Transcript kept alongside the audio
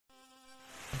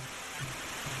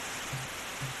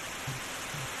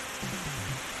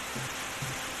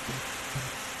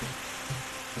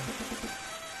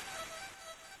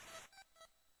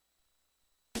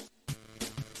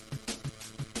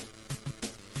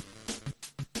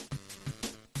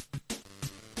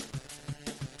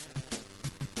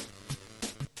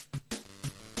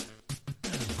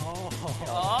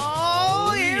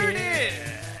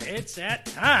It's that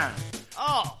time.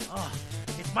 Oh,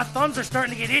 My thumbs are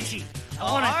starting to get itchy.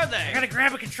 are they? I gotta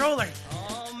grab a controller.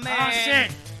 oh Oh, man. shit.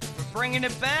 We're bringing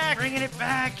it back. Bringing it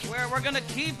back. We're gonna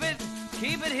keep it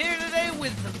here today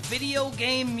with the video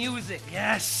game music.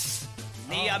 Yes.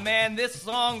 Man, this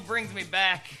song brings me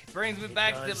back. Brings me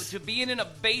back does. to being in a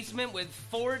basement with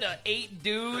 4 to 8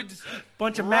 dudes.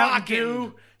 Bunch of Mountain Rockin',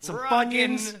 Dew, some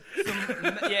rockin',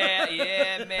 Funyuns.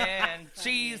 yeah, man.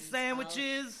 Cheese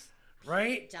sandwiches.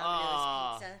 Right?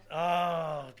 Domino's pizza.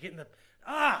 Oh, getting the...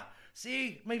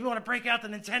 See? Maybe we want to break out the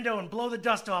Nintendo and blow the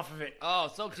dust off of it.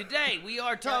 Oh, so today we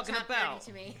are talking Don't talk about...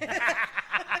 dirty to me.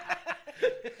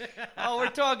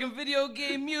 we're talking video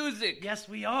game music. Yes,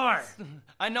 we are.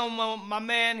 I know my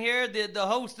man here, the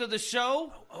host of the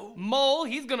show, Mole,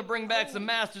 he's going to bring back some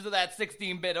masters of that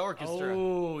 16-bit orchestra.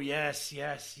 Oh, yes.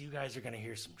 You guys are going to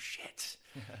hear some shit.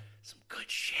 Some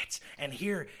good shit. And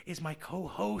here is my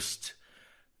co-host,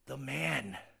 the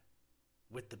man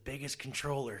with the biggest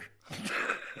controller.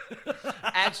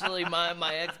 Actually, my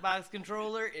Xbox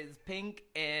controller is pink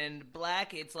and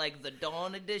black. It's like the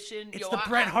Dawn edition. It's the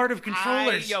Bret Hart of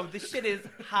controllers. This shit is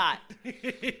hot.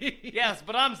 Yes,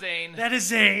 but I'm Zane. That is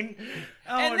Zane.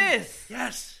 Oh, And this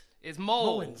Yes. is Mole.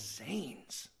 Mole and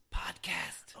Zane's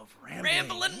Podcast of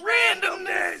Rambling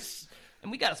randomness.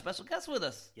 And we got a special guest with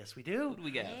us. Yes, we do. Who do we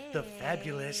got? The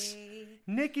fabulous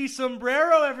Nikki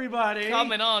Sombrero, everybody.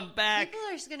 Coming on back. People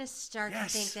are just going to start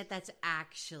Yes. to think that that's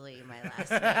actually my last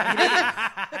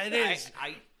name. It is.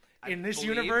 I In this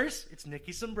believe. universe, it's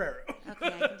Nikki Sombrero. Okay, I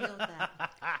can deal with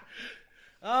that.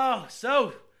 Oh,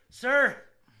 so, sir,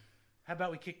 how about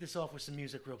we kick this off with some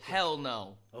music real quick? Hell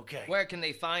no. Okay. Where can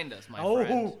they find us, my Oh,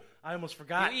 friend? I almost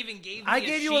forgot. You even gave me I a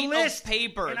gave sheet you a list of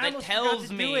paper and I that almost forgot tells to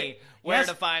do me it. where Yes.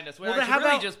 to find us. Where Well, I then should how really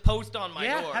about- just post on my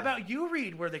Yeah, door. how about you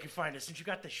read where they can find us since you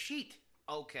got the sheet?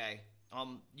 Okay.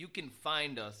 You can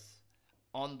find us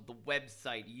on the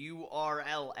website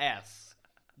URLs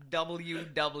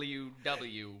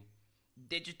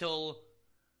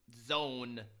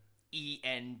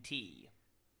www.digitalzoneent.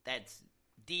 That's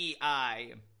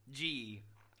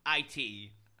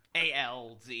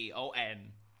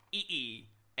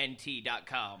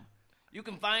digitalzoneent.com. You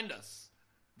can find us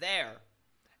there.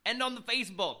 And on the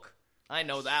Facebook. I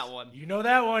know that one. You know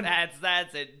that one.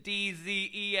 That's it.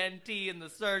 DZENT in the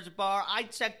search bar. I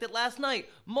checked it last night.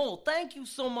 Mole, thank you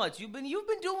so much. You've been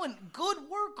doing good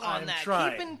work on I'm that.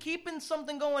 trying. Keeping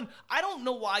something going. I don't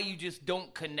know why you just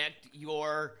don't connect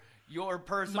your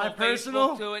personal My Facebook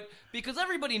personal? to it, because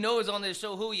everybody knows on this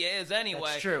show who you is anyway.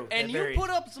 That's true. And That you varies. put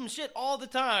up some shit all the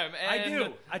time. I And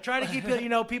do. I try to keep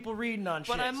people reading on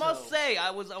shit. But I must so. say,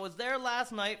 I was there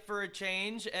last night for a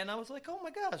change, and I was like, oh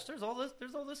my gosh, there's all this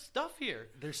stuff here.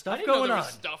 There's stuff I didn't know going there was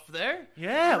on. stuff there.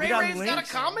 Yeah, we Ray got Ray's got a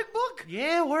links. comic book.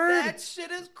 Yeah, word. That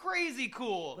shit is crazy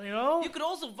cool. You know? You could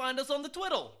also find us on the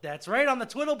Twiddle. That's right, on the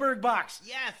Twiddleberg box.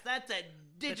 Yes, that's at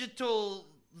Digital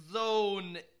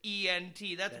Zone ENT.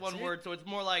 That's one it. word, so it's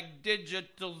more like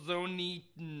Digital Zone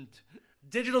ENT.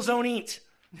 Digital Zone Eat.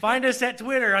 Find us at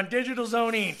Twitter on Digital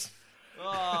Zone Eat.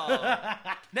 Oh.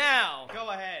 Now, go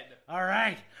ahead. All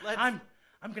right. Let's- I'm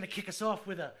going to kick us off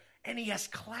with a NES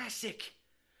classic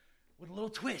with a little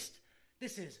twist.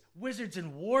 This is Wizards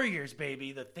and Warriors,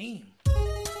 baby, the theme.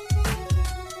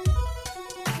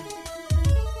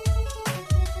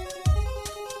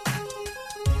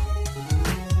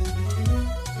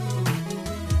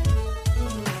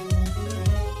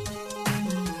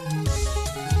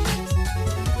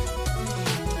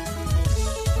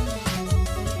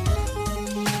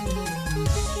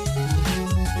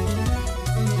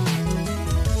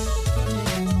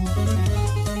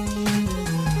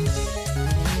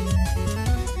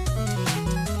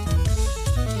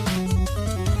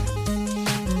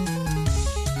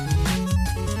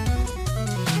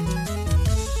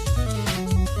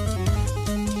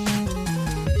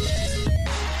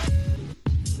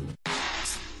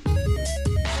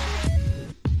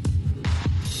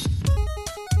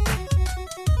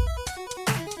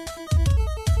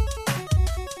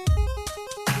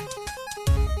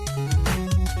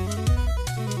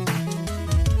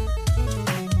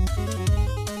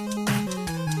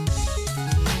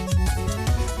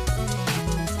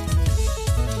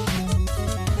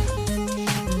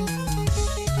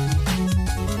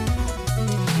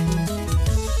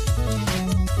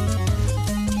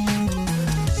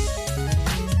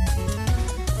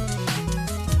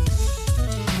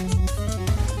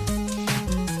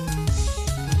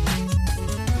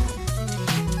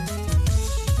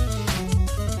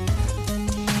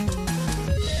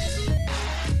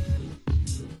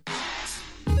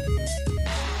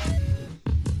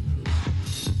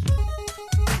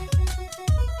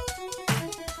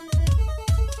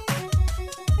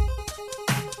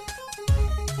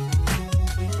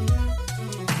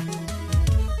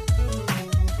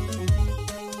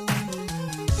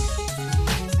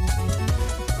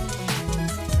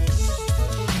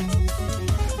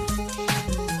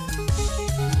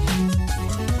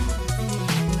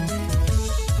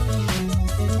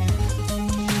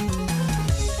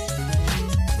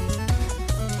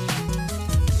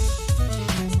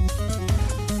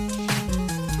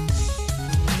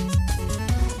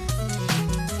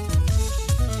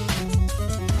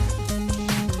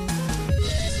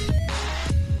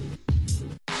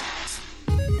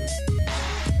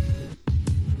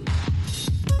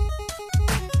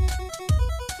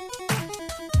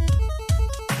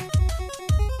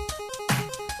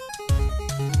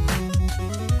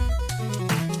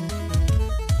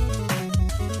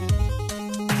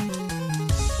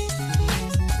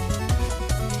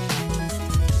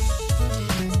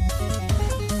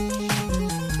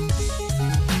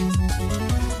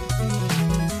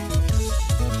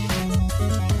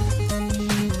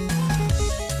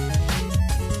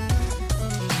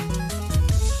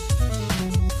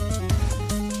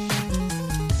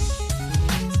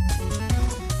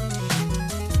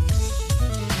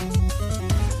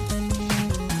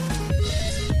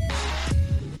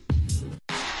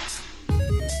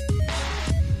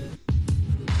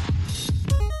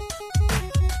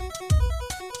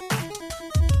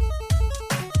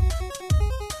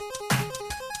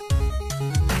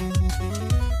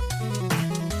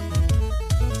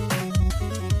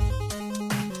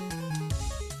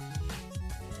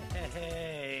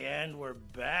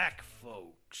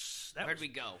 That Where'd was we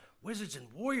go? Wizards and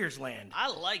Warriors Land. I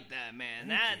like that, man.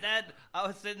 Thank That I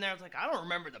was sitting there. I was like, I don't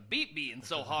remember the beat being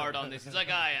so hard on this. He's like,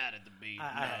 I added the beat. I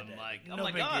And had I'm it. like, No oh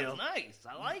my big god, deal. it's nice.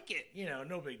 I like it. You know,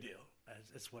 no big deal.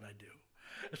 That's what I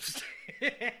do.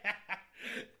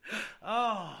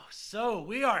 Oh, so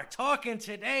we are talking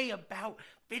today about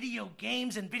video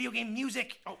games and video game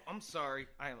music. Oh, I'm sorry.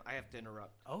 I have to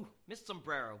interrupt. Oh, Miss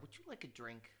Sombrero, would you like a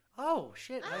drink? oh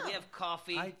shit! Oh. We have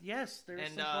coffee. Yes, there's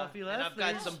and some coffee left. and I've got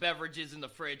There's- some beverages in the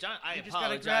fridge. I You just gotta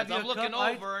apologize. grab you I'm a looking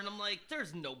cup. over and I'm like,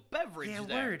 there's no beverage Yeah,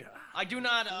 there. word. I do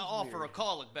not offer weird.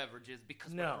 alcoholic beverages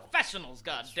because No. we're professionals.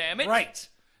 God damn it! Right.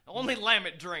 Only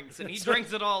Lamet drinks, and he That's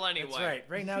drinks it all anyway. That's right.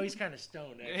 Right now he's kind of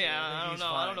stoned. Actually. Yeah, think I don't he's know.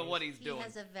 I don't fine. know what he's He doing.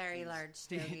 has a very large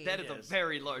stogie. That is Yes. a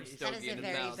very large That is stogie a in his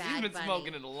very mouth. bad He's been bunny.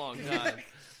 smoking it a long time.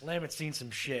 Lamet's seen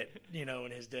some shit,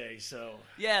 in his day. So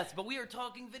Yes, but we are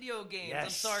talking video games. I'm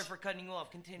Yes. sorry for cutting you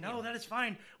off. Continue. no, that is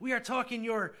fine. We are talking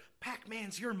your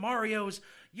Pac-Mans, your Mario's,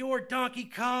 your Donkey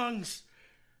Kongs,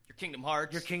 Your Kingdom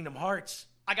Hearts. your Kingdom Hearts.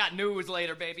 I got news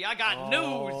later, baby. I got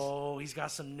news. Oh, he's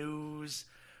got some news.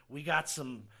 We got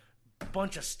some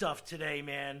bunch of stuff today,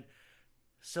 man.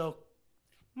 So,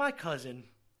 my cousin,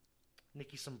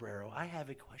 Nikki Sombrero, I have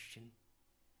a question.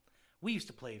 We used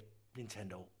to play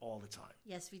Nintendo all the time.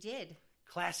 Yes, we did.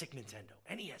 Classic Nintendo.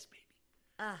 NES, baby.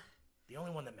 Ah, The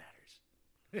only one that matters.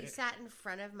 we sat in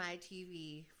front of my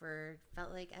TV for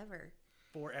felt like ever.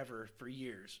 Forever, for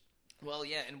years. Well,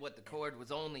 yeah, and what the cord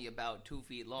was only about 2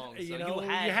 feet long, so You you, know,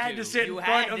 had, you had to sit in You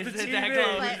front had of to the sit that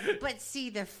TV. close. But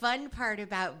see, the fun part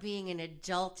about being an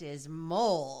adult is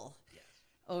Mole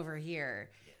over here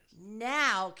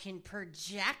now can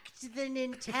project the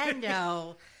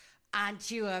Nintendo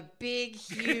onto a big,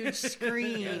 huge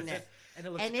screen. And it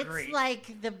looks And it's great.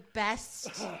 like the best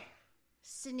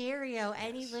scenario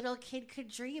any little kid could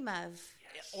dream of.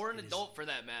 Or an It is- adult, for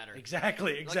that matter.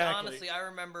 Exactly, Like, exactly. honestly, I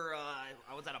remember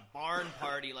I was at a barn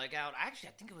party, like out. Actually,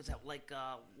 I think it was at like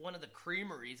one of the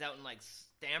creameries out in like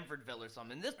Stamfordville or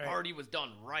something. This Right. party was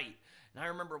done right, and I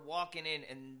remember walking in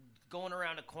and going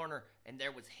around a corner, and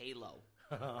there was Halo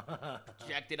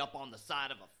projected up on the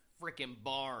side of a freaking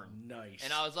barn. Nice.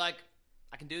 And I was like,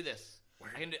 I can do this.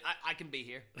 I can be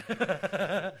here.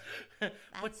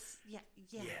 That's yeah.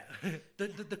 Yeah.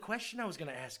 The question I was going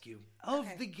to ask you, of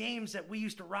Okay. the games that we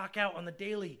used to rock out on the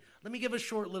daily, let me give a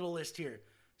short little list here.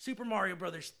 Super Mario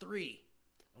Brothers 3.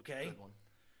 Okay? Good one.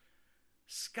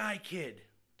 Sky Kid.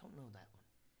 Don't know that one.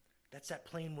 That's that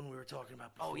plane one we were talking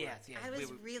about before. Oh yes, yes. I was we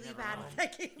were- really never bad mind. at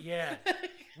that game. Yeah.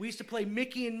 We used to play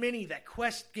Mickey and Minnie, that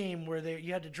quest game where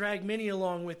you had to drag Minnie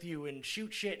along with you and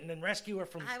shoot shit and then rescue her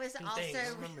from I was from also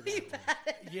things. really bad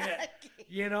at Yeah. that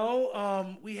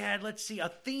game. We had, let's see,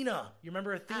 Athena. You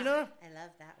remember Athena? I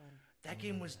love that one. That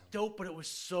game was dope, but it was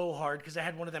so hard because I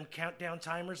had one of them countdown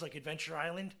timers like Adventure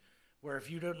Island, where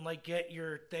if you don't get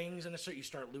your things in a certain, you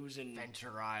start losing.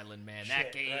 Adventure Island, man. Shit,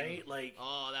 That game. right? Like-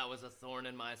 oh, that was a thorn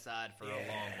in my side for a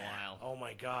long while. Oh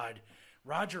my God,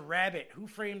 Roger Rabbit. Who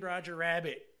Framed Roger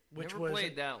Rabbit? Which Never was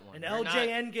played that one. an They're not-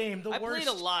 LJN game. The I worst.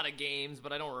 played a lot of games,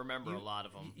 but I don't remember a lot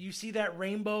of them. You see that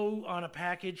rainbow on a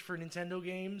package for Nintendo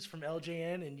games from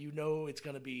LJN, and you know it's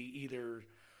going to be either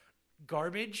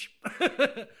garbage,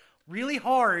 really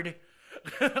hard,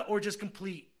 or just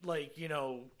complete, in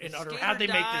utter. How'd they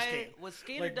make this game? Was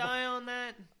Skater Like, Die on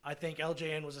that? I think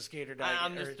LJN was a skater die.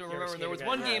 I'm just remembering there was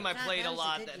one game I played a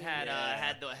lot that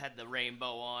had the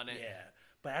rainbow on it. Yeah,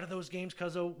 but out of those games,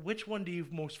 Cuzzo, which one do you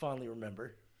most fondly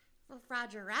remember? Well,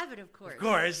 Roger Rabbit, of course. Of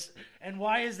course. And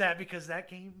why is that? Because that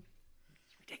game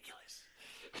is ridiculous.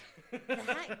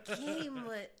 That game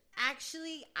was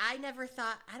actually, I never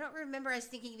thought, I don't remember us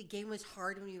thinking the game was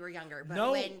hard when we were younger, but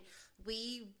No. when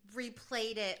we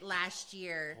replayed it last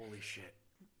year, Holy shit.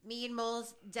 me and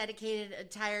Moles dedicated an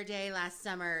entire day last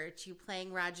summer to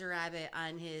playing Roger Rabbit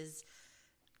on his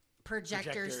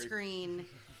projector screen,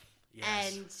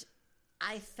 Yes. and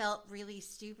I felt really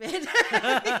stupid.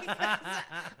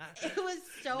 It was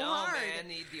so No, hard.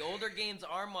 man, the older games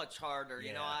are much harder.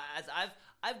 You know, Yeah. as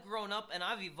I've grown up and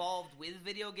I've evolved with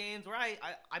video games. Where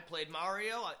I played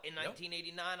Mario in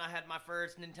 1989. I had my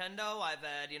first Nintendo. I've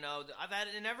had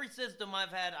in every system. I've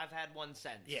had one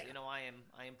since. Yeah. You know, I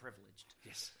am privileged.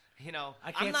 Yes. You know,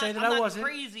 I can't I'm not, say that I'm I not wasn't.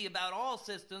 crazy about all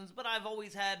systems, but I've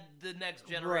always had the next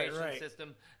generation right.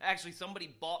 system. Actually,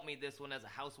 somebody bought me this one as a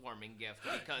housewarming gift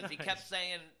because he kept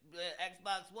saying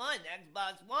Xbox One.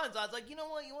 So I was like, you know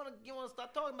what? You want to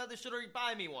stop talking about this shit, or you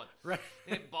buy me one. Right.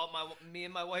 And he bought me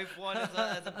and my wife one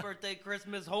as a birthday,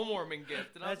 Christmas homewarming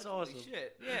gift. And That's I was like, awesome. Holy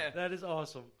shit, yeah. That is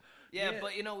awesome. Yeah,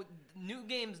 but new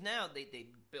games now, they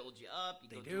build you up.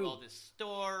 You go through all this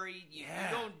story. You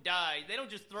don't die. They don't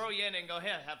just throw you in and go, hey,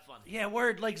 have fun. Yeah,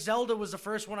 word. Like Zelda was the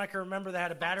first one I can remember that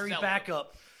had a battery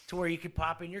backup to where you could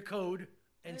pop in your code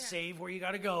and save where you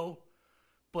got to go.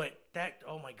 But that,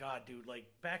 oh my God, dude, like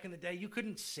back in the day, you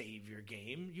couldn't save your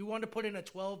game. You wanted to put in a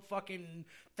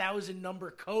 12,000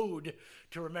 number code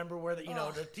to remember where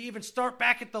to even start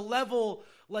back at the level.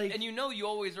 Like, and you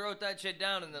always wrote that shit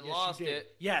down and then lost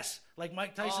it. Yes. Like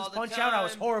Mike Tyson's Punch Out, I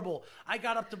was horrible. I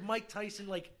got up to Mike Tyson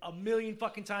like a million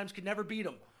fucking times, could never beat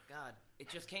him. God, it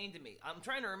just came to me. I'm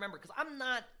trying to remember because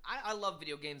I love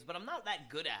video games, but I'm not that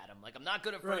good at them. Like, I'm not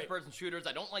good at first-person shooters.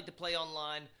 I don't like to play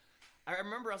online. I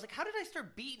remember I was like, how did I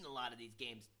start beating a lot of these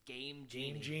games? Game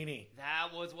Genie. That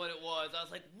was what it was. I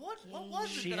was like, what was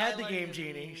it? She had the Game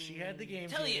Genie. She had the Game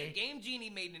Genie. Tell you, Game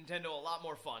Genie made Nintendo a lot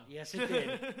more fun. Yes, it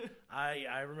did.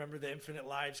 I remember the Infinite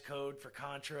Lives code for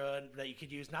Contra that you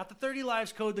could use. Not the 30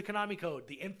 Lives code, the Konami code.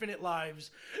 The Infinite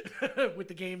Lives with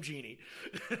the Game Genie.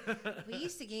 We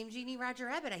used to Game Genie Roger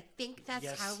Rabbit. I think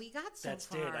that's how we got so far.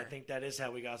 That's it. I think that is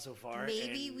how we got so far.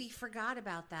 Maybe we forgot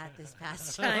about that this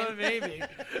past time. Maybe.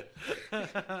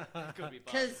 Could be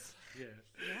possible.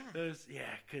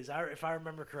 Because if I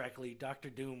remember correctly,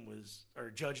 Judge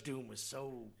Doom was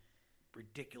so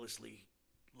ridiculously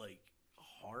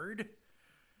hard,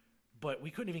 but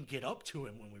we couldn't even get up to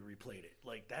him when we replayed it.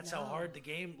 Like that's how hard the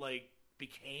game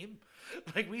became.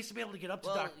 Like we used to be able to get up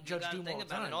to Judge Doom all the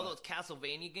time. And all those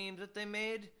Castlevania games that they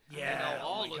made. Yeah,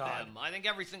 all of them. I think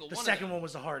every single one. The second one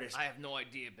was the hardest. I have no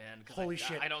idea, man. Holy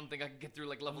shit! I don't think I could get through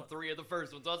like level 3 of the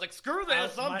first one. So I was like, screw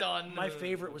this, I'm done. My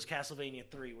favorite was Castlevania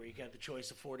 3, where you got the choice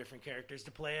of 4 different characters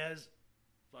to play as.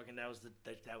 Fucking that was the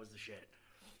shit.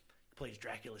 He plays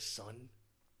Dracula's son.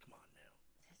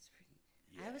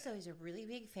 I was always a really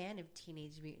big fan of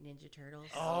Teenage Mutant Ninja Turtles.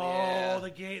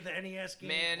 The NES game.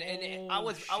 Man, and I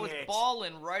was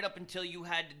balling right up until you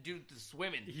had to do the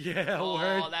swimming. Yeah,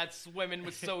 word. That swimming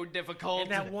was so difficult.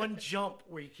 And that one jump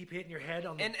where you keep hitting your head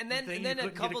on the and then a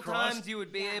couple times you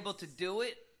would be able to do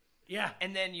it. Yeah.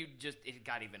 And then it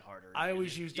got even harder. I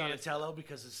always used Donatello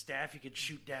because his staff you could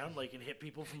shoot down and hit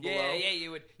people from below. Yeah,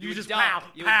 you would just duck. pow,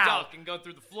 you would duck and go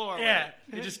through the floor. Yeah,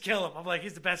 you just kill him. I'm like,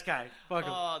 he's the best guy. Fuck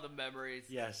him. Oh, the memories.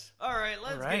 Yes. All right,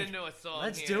 let's get into a song.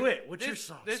 Let's do it. What's your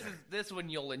song, sir? This one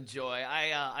you'll enjoy.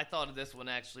 I thought of this one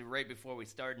actually right before we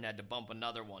started and had to bump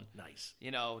another one. Nice.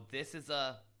 This is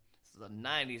a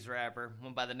 90s rapper,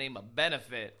 one by the name of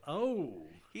Benefit. Oh.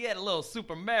 He had a little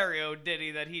Super Mario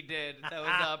ditty that he did that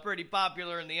was pretty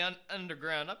popular in the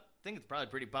underground. I think it's probably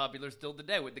pretty popular still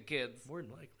today with the kids. More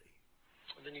than likely.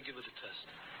 And then you give it a test.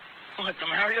 What, the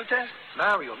Mario test?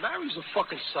 Mario's a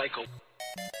fucking psycho.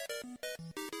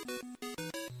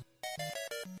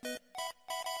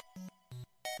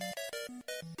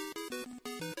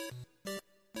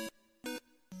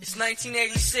 It's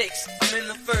 1986, I'm in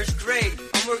the first grade.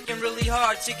 I'm working really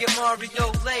hard to get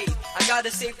Mario laid. I gotta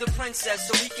save the princess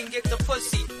so we can get the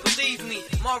pussy. Believe me,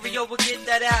 Mario will get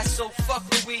that ass, so fuck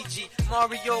Luigi.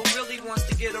 Mario really wants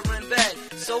to get her in bed,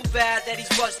 so bad that he's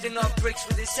busting up bricks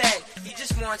with his head. He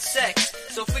just wants sex,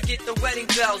 so forget the wedding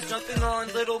bells. Jumping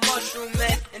on little mushroom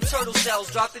men and turtle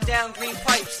cells, dropping down green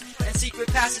pipes and secret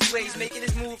passageways, making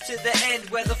his move to the end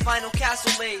where the final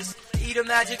castle lays. Eat a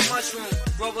magic mushroom,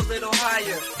 grow a little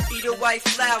higher. Eat a white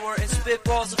flower and spit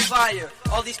balls of fire.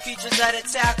 All these creatures that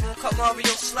attack won't cut Mario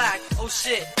slack. Oh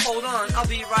shit, hold on, I'll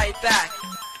be right back.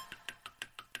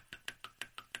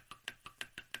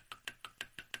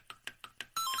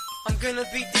 I'm gonna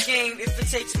beat the game if it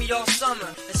takes me all summer.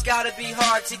 It's gotta be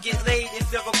hard to get laid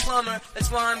if you're a plumber. That's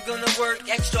why I'm gonna work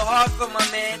extra hard for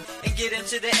my man and get him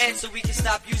to the end so we can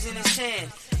stop using his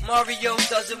tan. Mario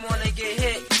doesn't wanna get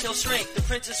hit, he'll shrink. The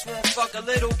princess won't fuck a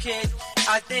little kid,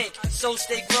 I think. So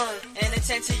stay grown and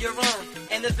attend to your own,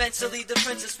 and eventually the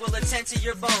princess will attend to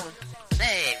your bone.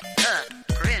 Save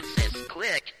the princess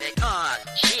quick, because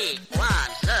she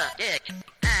wants a dick.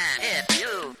 And if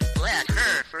you let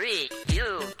her free,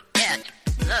 you get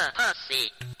the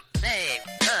pussy. Save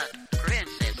the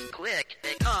princess quick,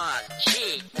 because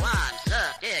she wants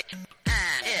a dick.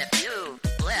 And if you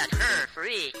let her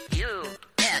free, you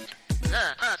get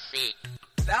the pussy.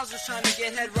 Bowser's trying to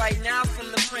get head right now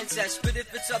from the princess, but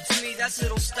if it's up to me, that's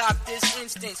it'll stop this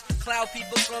instance. Cloud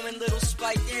people throwing little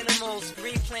spiked animals,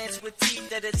 green plants with teeth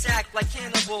that attack like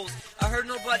cannibals. I heard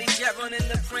nobody's yet running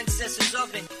the princess's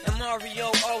oven, and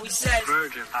Mario always says,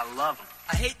 Virgin, I love him.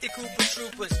 I hate the Koopa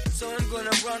Troopers, so I'm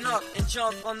gonna run up and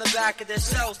jump on the back of their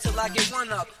cells till I get one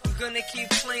up. I'm gonna keep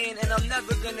playing and I'm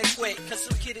never gonna quit. Cause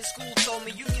some kid at school told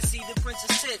me you can see the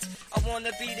princess tits. I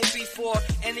wanna beat it before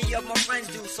any of my friends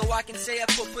do. So I can say I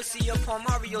put pussy upon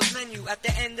Mario's menu. At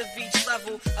the end of each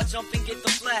level, I jump and get the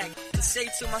flag. And say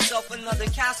to myself, another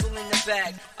castle in the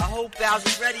bag. I hope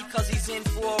Bowser's ready cause he's in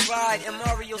for a ride. And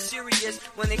Mario's serious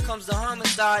when it comes to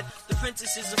homicide. The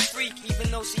princess is a freak even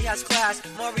though she has class.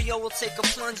 Mario will take a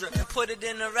plunger and put it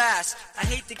in her ass. I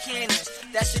hate the cannons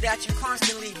that shoot at you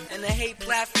constantly. And I hate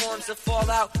platforms that fall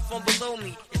out from below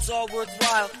me. It's all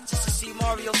worthwhile just to see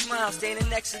Mario smile. Standing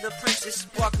next to the princess,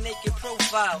 spark naked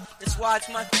profile. That's why it's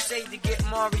my crusade to get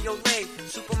Mario laid.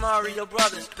 Super Mario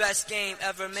Brothers, best game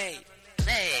ever made.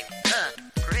 Save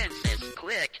the princess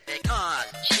quick because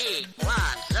she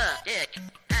wants a dick.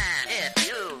 And if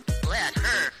you let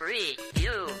her free,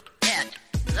 you get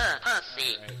the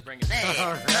pussy. Bring it Save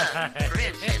the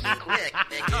princess quick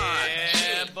because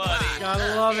she buddy. wants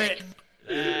Gotta a love dick. it.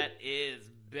 That is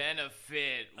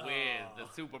Benefit with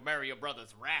the Super Mario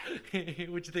Brothers rap.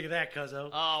 What'd you think of that, Cuzzo?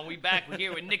 Oh, we back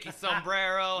here with Nicky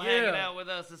Sombrero hanging out with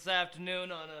us this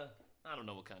afternoon on a, I don't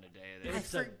know what kind of day it I is.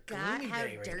 It's a forgot gloomy how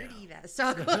day right dirty that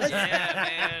song was.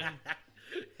 Yeah,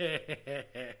 man.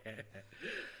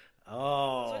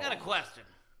 Oh. So I got a question.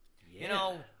 Yeah. You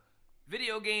know,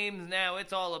 video games now,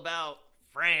 it's all about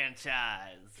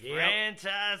franchise. Yep.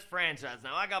 Franchise.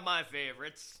 Now, I got my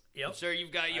favorites. Yep. I'm sure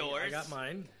you've got yours. I got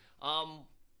mine.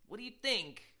 What do you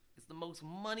think is the most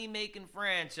money-making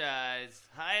franchise,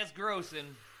 highest grossing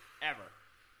ever?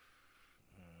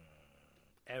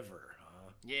 Ever,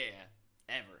 huh? Yeah,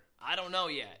 ever. I don't know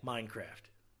yet. Minecraft.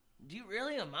 Do you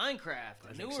really? A Minecraft?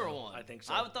 A think newer so. one? I think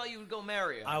so. I thought you would go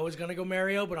Mario. I was gonna go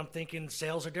Mario, but I'm thinking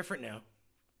sales are different now.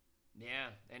 Yeah,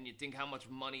 and you think how much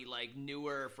money, like,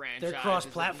 newer franchises They're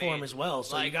cross-platform have made. as well,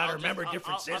 so you Like, gotta I'll remember just-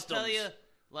 different I'll tell systems. you,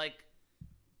 like,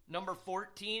 number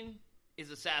 14 is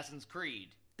Assassin's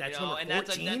Creed. That's you know, number and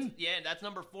that's 14? that's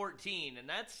number 14, and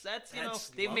that's you That's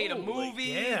know, they've made a low, like, movie,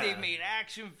 yeah. they've made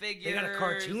action figures. They got a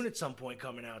cartoon at some point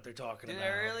coming out. They're talking Do about.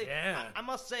 they really? Yeah. I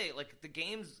must say, like, the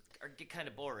games get kind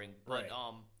of boring, but Right.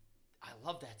 I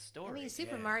love that I story. mean,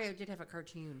 Super Yeah. Mario did have a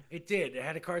cartoon. It did. It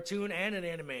had a cartoon and an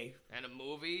anime And a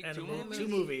movie, and two movies. two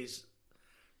movies.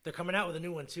 They're coming out with a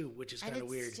new one too, which is And kind of it's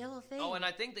weird. still a thing. Oh, and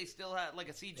I think they still had like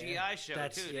a CGI show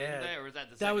That's- too, yeah. didn't they? Or was that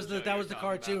the That was second the show that you was were the talking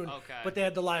cartoon, about? Okay. but they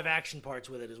had the live action parts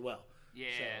with it as well. Yeah.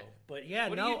 So, but yeah,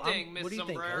 What no. do you think, Miss what do you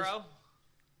think, Cuz? Sombrero?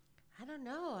 I don't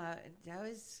know. That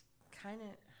was kind of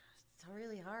it's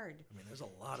really hard. I mean, there's a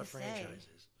lot of To say.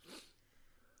 franchises.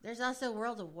 There's also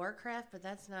World of Warcraft, but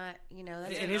that's not, you know,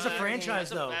 that's It not is a game. franchise,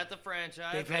 That's though. That's a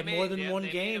franchise. They've They had made- more than yeah, one they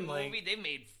game, Made a movie. like- They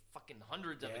made fucking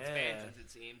hundreds of Yeah. expansions.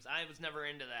 It seems. I was never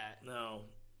into that. No,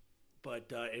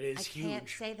 but it is I huge. can't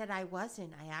say that I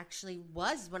wasn't. I actually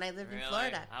was when I lived Really? in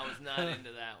Florida. I was not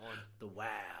into that one. The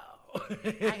wow.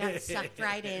 I got sucked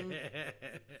right in.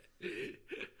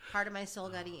 Part of my soul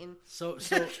got eaten. So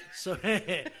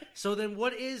then,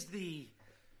 what is the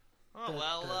Oh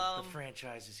well, the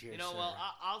franchises here? you know, sir? well,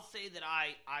 I'll say that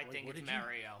I think what it's did you-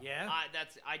 Mario. Yeah?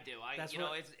 I do. That's you know,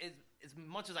 what- it's as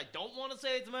much as I don't want to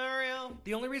say it's Mario.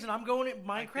 The only reason I'm going at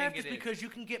Minecraft think is it is. because you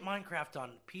can get Minecraft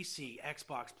on PC,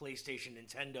 Xbox, PlayStation,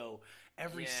 Nintendo,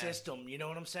 every Yeah. system. You know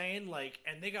what I'm saying? Like,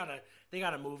 and they got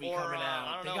a movie Or, coming I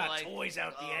out. don't They know, got like, toys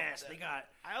out the ass. They got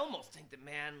I almost think that,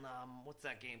 man, what's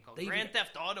that game called? They Grand even-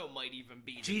 Theft Auto might even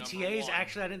be the GTA's. number one.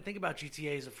 Actually, I didn't think about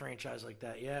GTA as a franchise like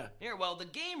that. Yeah. Here, well, the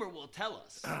gamer will tell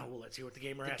us. Well, let's hear what the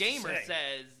gamer The has gamer to say.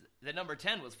 says that number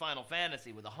 10 was Final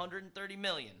Fantasy with 130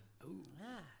 million. Ooh,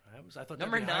 Ah. I thought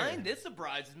Number that'd be higher. 9, this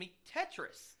surprises me,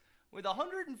 Tetris with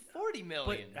 140 But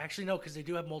million. actually, no, because they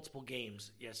do have multiple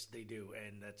games. Yes, they do,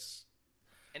 and that's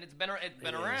And it's been around. It's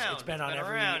been on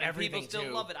and everything, people still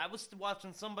too. love it. I was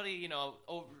watching somebody, you know,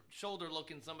 over shoulder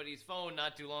looking somebody's phone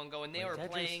not too long ago, and they Like were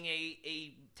Tetris. playing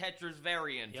a Tetris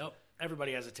variant. yep.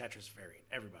 Everybody has a Tetris variant.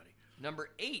 Everybody. Number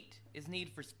 8 is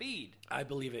Need for Speed. I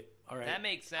believe it. All right. That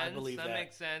makes sense. I believe that.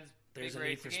 makes sense. There's Big a Need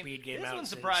racing for Speed game This out one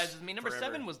since surprises me. Number forever.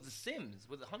 7 was The Sims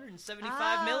with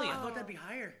 175 million. I thought that'd be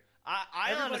higher.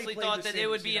 I Everybody honestly played thought The that it Sims,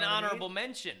 would be you an know what I mean? honorable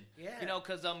mention. Yeah. You know,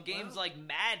 because games Well- like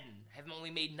Madden have only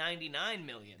made 99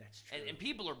 million. That's true. And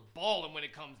people are balling when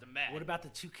it comes to Madden. What about the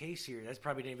 2K series? That's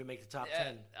probably didn't even make the top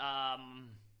 10.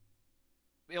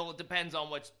 It depends on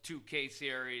which 2K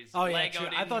series. Oh, yeah, Lego true. I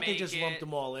didn't thought they make just it, lumped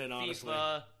them all in, honestly.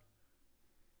 FIFA.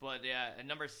 But yeah, and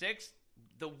number 6,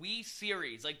 the Wii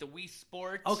series, like the Wii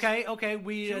Sports. Okay.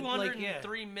 We like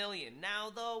 203 yeah. million.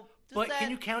 Now though, But can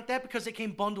you count that because it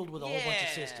came bundled with a whole bunch of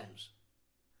Yeah. systems?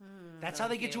 That's how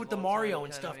they get you with the Mario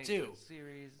and stuff too.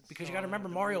 Because you got to remember,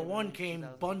 Mario 1 came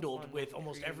bundled with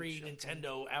almost every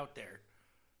Nintendo out there.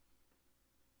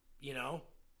 You know?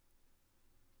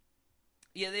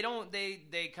 Yeah, they don't.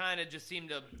 They kind of just seem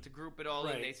to group it all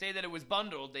in. Right. They say that it was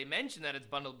bundled. They mention that it's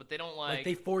bundled, but they don't Like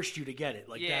they forced you to get it.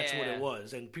 Like that's what Yeah. it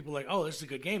was. And people are like, oh, this is a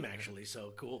good game actually.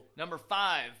 So cool. Number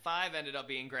 5. 5 ended up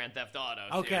being Grand Theft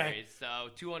Auto Okay. series. So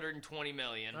 220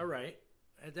 million. All right,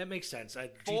 that makes sense. 4.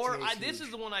 GTA This huge. is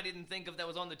the one I didn't think of that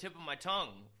was on the tip of my tongue.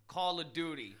 Call of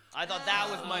Duty. I thought that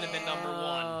might have been number 1.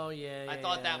 Oh yeah. I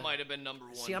thought that might have been number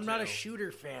 1. See, I'm not a too.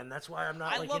 shooter fan. That's why I'm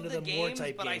not I like love into the the war games,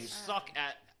 type but games. I suck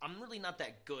at. I'm really not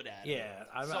that good at it. Yeah,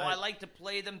 I like to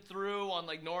play them through on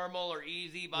like normal or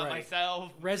easy by Right.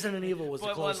 myself. Resident Evil was the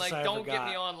But when closest like I don't ever get got.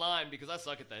 me online because I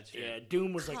suck at that shit. Yeah,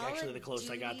 Doom was like Call actually of the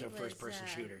closest I got to a Duty first-person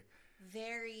was, shooter.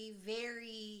 Very,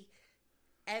 very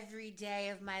every day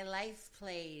of my life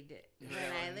played when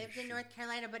I lived in North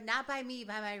Carolina, but not by me,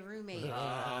 by my roommate.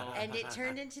 And it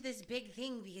turned into this big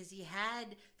thing because he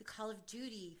had the Call of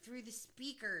Duty through the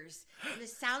speakers and the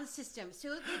sound system.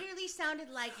 So it literally sounded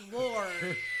like war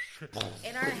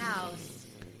in our house.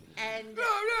 And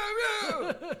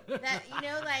that,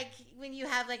 like when you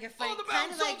have like a funny, the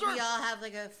kind of bounce like we soldier! all have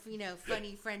like a,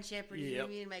 funny friendship, or Yep.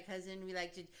 me and my cousin, we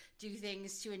like to do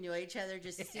things to annoy each other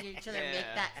just to see each other make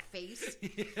Yeah. that face.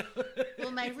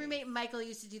 Well, my roommate Michael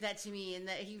used to do that to me, and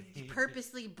that he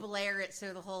purposely blare it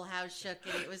so the whole house shook,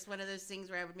 and it was one of those things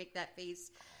where I would make that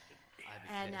face.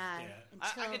 And I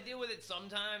until could deal with it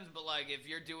sometimes, but like if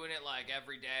you're doing it like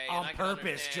every day On and I can purpose,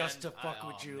 understand- just to fuck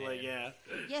with you, man. like yeah.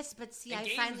 yes, but see, And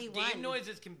I finally won. game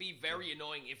noises can be very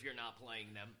annoying if you're not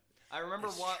playing them. I remember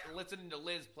listening to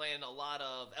Liz playing a lot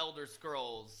of Elder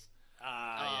Scrolls.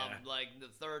 Yeah. Like the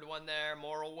third one there,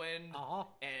 Morrowind, Uh-huh.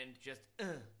 and just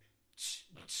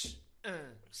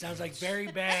Sounds like very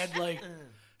bad. Like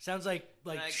sounds like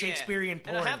Shakespearean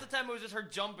yeah. porn. And half the time it was just her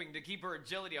jumping to keep her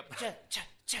agility up.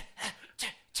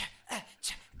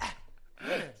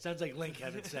 Sounds like Link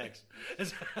having sex.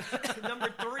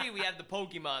 Number 3, we have the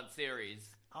Pokemon series.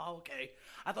 Oh, okay.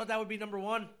 I thought that would be number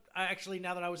 1. Actually,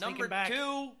 now that I was Number thinking back.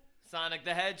 2, Sonic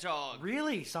the Hedgehog.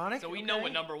 Really? Sonic? So we know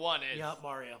what number 1 is. Yep,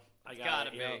 Mario. I got Gotta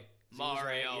it. be Yep. Seems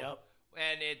Mario. right, Yep.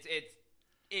 And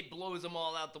it blows them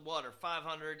all out the water.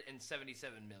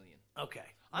 577 million. Okay.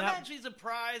 I'm Now- actually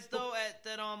surprised though at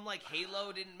that like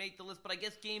Halo didn't make the list, but I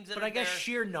guess games that But are I guess there,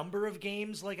 sheer number of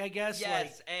games, like I guess,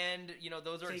 yes, and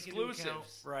those are take into account-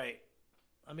 exclusives. right?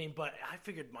 I mean, but I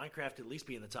figured Minecraft at least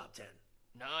be in the top 10.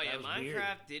 No, That yeah, was Minecraft weird.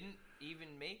 didn't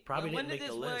even make. Probably when didn't did make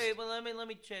this the wait, list. Well, let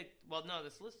me check. Well, no,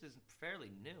 this list is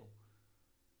fairly new.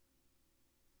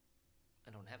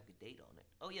 I don't have a good date on it.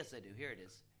 Oh, yes, I do. Here it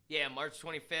is. Yeah, March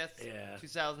 25th, Yeah.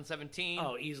 2017.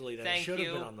 Oh, easily. That Thank should have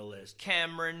you. been on the list.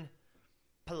 Cameron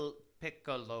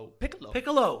Piccolo.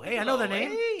 Piccolo. Hey, I know the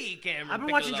name. Hey, Cameron I've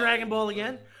been watching Piccolo. Dragon Ball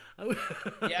again.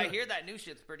 Yeah, I hear that new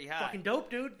shit's pretty hot. Fucking dope,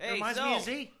 dude. Hey, Reminds so, me of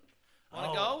Z.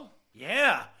 Wanna go?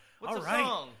 Yeah. What's All the right.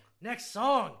 song? Next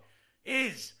song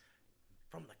is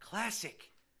from the classic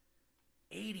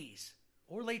 80s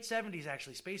or late 70s,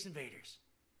 actually, Space Invaders.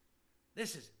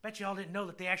 Bet y'all didn't know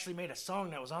that they actually made a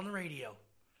song that was on the radio.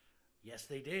 Yes,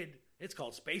 they did. It's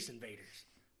called Space Invaders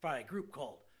by a group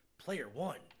called Player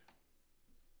One.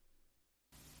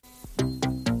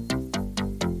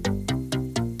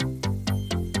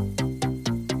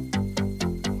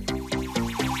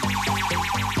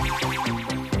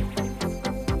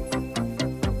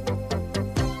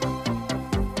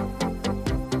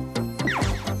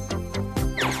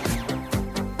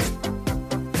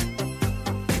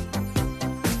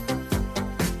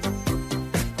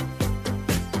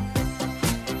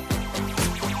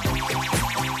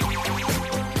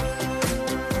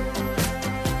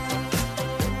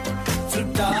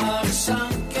 Through dark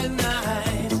sunken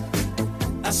night,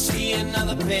 I see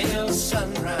another pale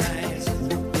sunrise.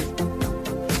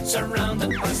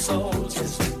 Surrounded by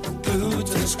soldiers, glued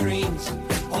to the screens.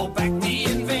 Hold back the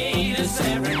invaders,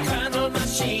 they're infernal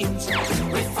machines.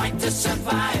 We fight to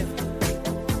survive,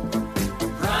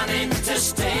 running to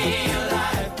stay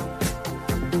alive.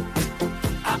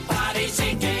 Our bodies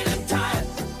aching and tired,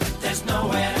 there's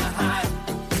nowhere to hide.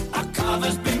 Our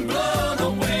cover's been blown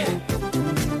away.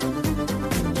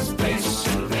 Space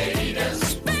invaders,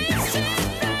 space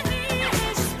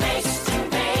invaders, space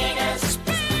invaders,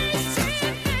 space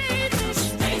invaders,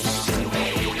 space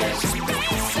invaders, space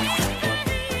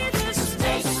invaders,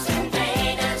 space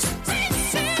invaders,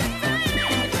 space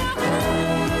invaders.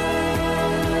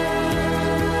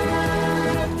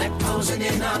 They're closing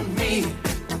in on me.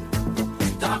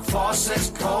 Dark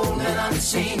forces cold and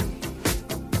unseen.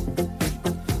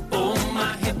 Oh,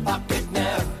 my hip pocket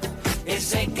nerve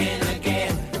is aching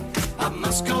again. I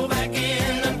must go back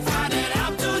in and fight it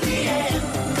out to the end.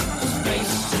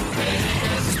 Space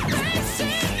invaders, space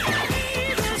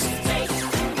invaders, space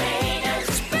invaders,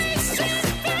 space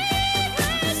invaders,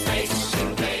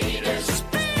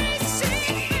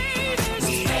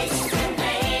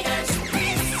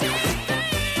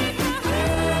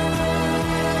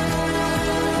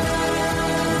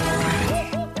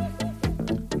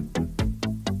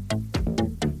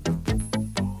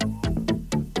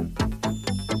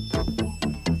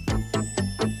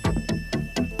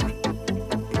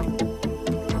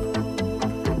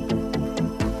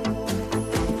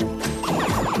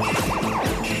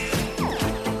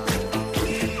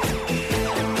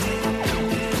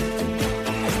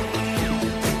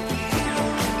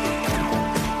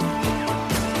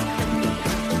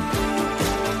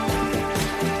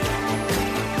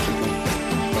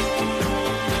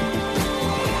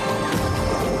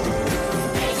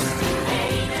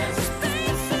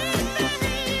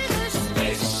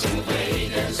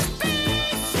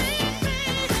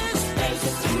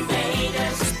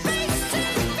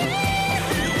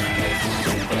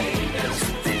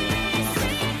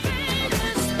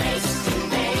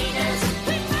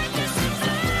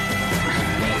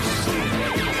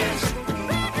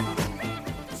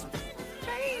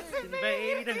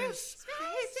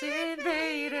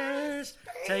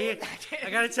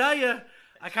 gotta tell you,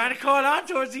 I kind of caught on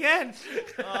towards the end.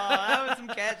 Oh, that was some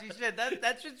catchy shit.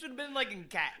 That shit should have been like in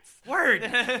Cats. Word.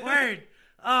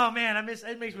 Oh man,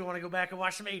 it makes me want to go back and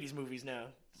watch some 80s movies now.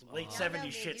 Some late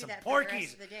 70s shit, some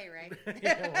Porky's. For the day, right?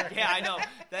 Yeah, I know.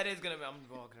 That is gonna be. I'm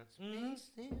walking out. Space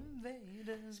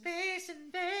Invaders. Space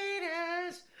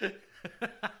Invaders.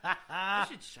 I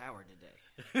should shower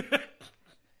today.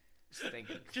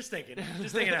 Just thinking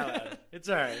out loud. It's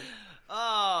all right.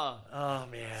 Oh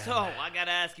man. So I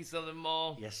gotta ask you something,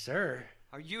 Mo. Yes, sir.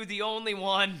 Are you the only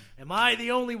one? Am I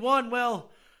the only one? Well,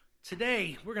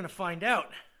 today we're gonna find out.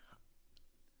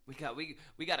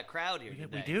 We got a crowd here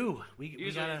today. We do.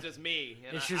 Usually it's just me,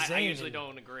 and it's just I usually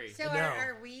don't agree. So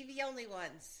are we the only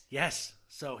ones? Yes.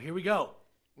 So here we go.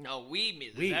 No, we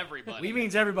means everybody. We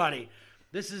means everybody.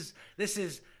 This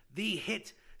is the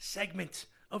hit segment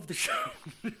of the show.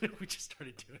 We just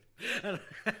started doing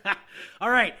it. All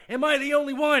right. Am I the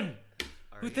only one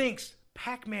who thinks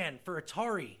Pac-Man for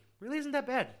Atari really isn't that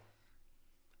bad?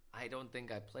 I don't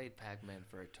think I played Pac-Man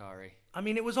for Atari. I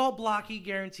mean, it was all blocky,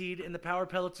 guaranteed, and the power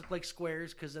pellets looked like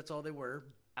squares because that's all they were.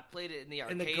 I played it in the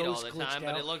And the arcade ghost all the time, glitched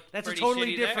but out. it looked That's pretty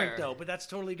totally shitty different, there. though. But that's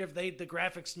totally different. The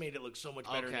graphics made it look so much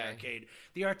better in the Okay. arcade.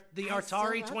 The I still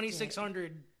Atari loved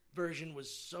 2600 version was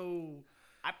so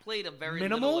I played a very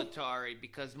minimal? little Atari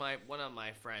because one of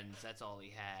my friends, that's all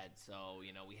he had. So,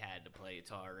 we had to play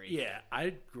Atari. Yeah,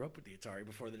 I grew up with the Atari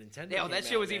before the Nintendo. Yeah, came that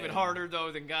shit out, was man. even harder,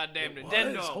 though, than goddamn It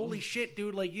Nintendo. was. Holy shit,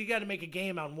 dude! Like you got to make a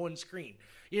game on one screen.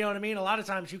 You know what I mean? A lot of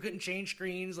times you couldn't change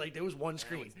screens. Like there was one That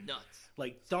screen. was nuts.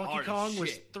 Like Donkey hard as Kong was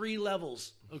shit. 3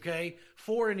 levels. Okay,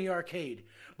 4 in the arcade.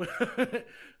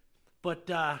 But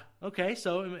okay,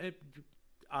 so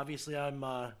obviously I'm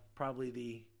probably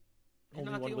the You're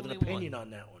only not one the with an only opinion one.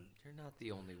 on that one. You're not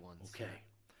the only one. Okay. Sir.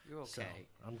 You're okay. So,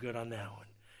 I'm good on that one.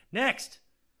 Next,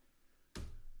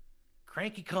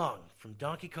 Cranky Kong from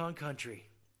Donkey Kong Country.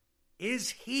 Is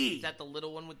he? Is that the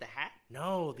little one with the hat?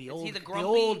 No, the Is old, he the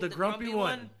grumpy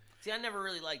one. See, I never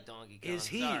really liked Donkey Kong. Is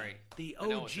he Sorry. the I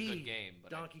know OG it's a good game,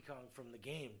 but Donkey Kong from the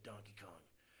game Donkey Kong?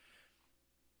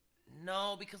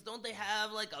 No, because don't they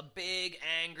have like a big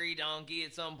angry donkey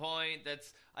at some point?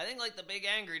 I think like the big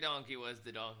angry donkey was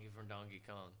the donkey from Donkey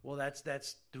Kong. Well, that's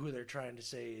who they're trying to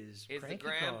say is Is Cranky the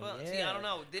grandpa? Kong. Yeah. See, I don't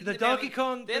know. The Donkey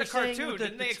Kong. They had a they're saying cartoon. with the-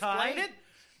 Didn't they the explain tie- it?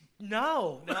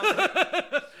 No.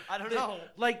 I don't know.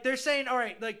 Like they're saying, all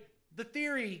right. Like the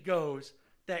theory goes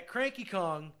that Cranky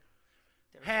Kong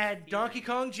had Donkey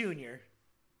Kong Jr.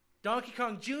 Donkey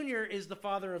Kong Jr. is the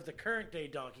father of the current day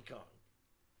Donkey Kong.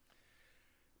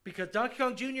 Because Donkey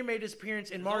Kong Jr. made his appearance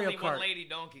in Mario There's only Kart. one Lady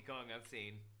Donkey Kong I've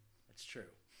seen. That's true.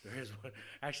 There is one.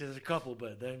 Actually, there's a couple,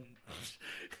 but then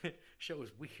show was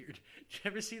weird. Did you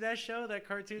ever see that show? That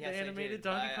cartoon, Yes, the I animated did.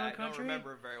 Donkey Kong I Country? don't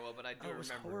remember it very well, but I do Oh, it was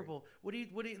remember. horrible. What do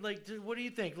you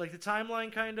think? Like the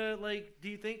timeline kind of like? Do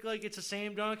you think like it's the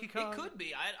same Donkey Kong? It could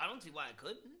be. I don't see why it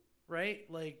couldn't. Right?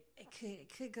 Like It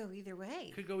could go either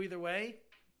way. could go either way.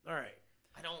 All right.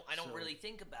 I don't So- really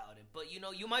think about it, but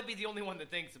you might be the only one that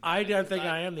thinks about I it. don't 'cause think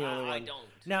I am the only one. I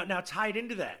don't. Now tied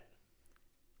into that,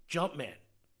 Jumpman,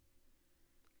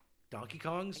 Donkey I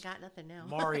Kong's got nothing now.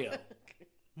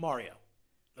 Mario.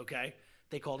 Okay,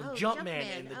 they called him Oh, Jumpman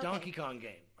Jumpman, in the okay. Donkey Kong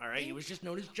game. All right, he was just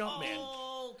known as Jumpman.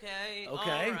 Oh, okay.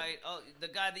 Okay. All right. Oh, the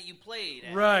guy that you played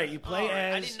as. Right, you play All right.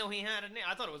 I as- didn't know he had a name.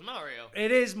 I thought it was Mario.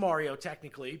 It is Mario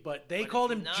technically, but they But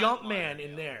called it's him not Jumpman Mario.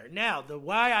 in there. Now, the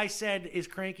why I said is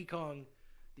Cranky Kong,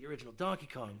 the original Donkey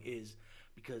Kong, is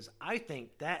because I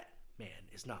think that man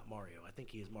is not Mario. I think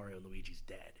he is Mario and Luigi's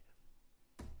dad.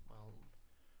 Well,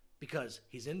 Because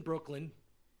he's in Brooklyn,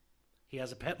 he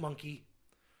has a pet monkey,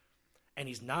 and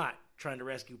he's not trying to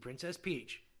rescue Princess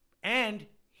Peach. And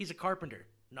he's a carpenter,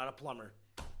 not a plumber.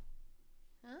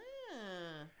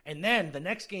 Ah. And then the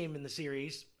next game in the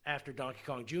series, after Donkey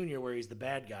Kong Jr., where he's the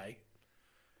bad guy,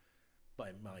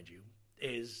 but mind you,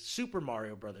 is Super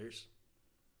Mario Brothers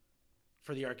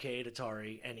for the arcade,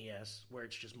 Atari, NES, where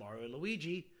it's just Mario and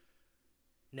Luigi.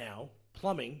 Now,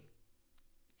 plumbing,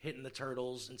 hitting the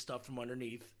turtles and stuff from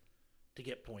underneath to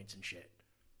get points and shit.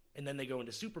 And then they go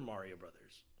into Super Mario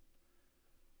Brothers.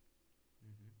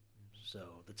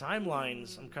 So the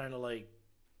timelines, I'm kind of like,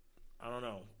 I don't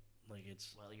know. Like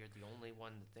it's, well, you're the only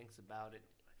one that thinks about it.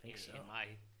 I think so. In my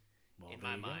Well, in there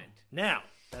my you go. mind. Now,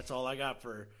 that's all I got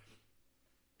for.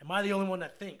 Am I the only one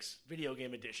that thinks video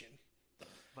game edition?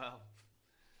 Well,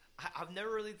 I've never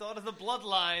really thought of the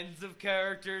bloodlines of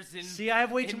characters in. See, I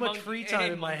have way in too much free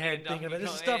time in my Monkey head and thinking about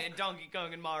Donkey this Kong- stuff. And Donkey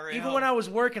Kong and Mario. Even when I was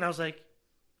working, I was like,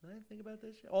 did I think about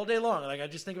this shit? All day long? Like I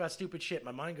just think about stupid shit.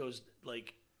 My mind goes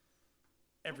like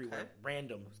everywhere, Okay.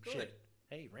 random good. shit.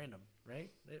 Hey, random. right?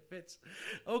 It fits.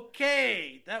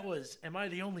 Okay, that was Am I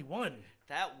the Only One?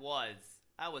 That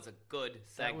was a good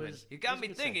segment. was- You got it was me a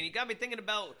good thinking. segment. You got me thinking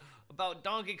about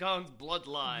Donkey Kong's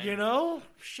bloodline. You know?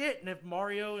 Shit, and if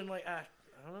Mario and I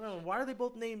don't know, why are they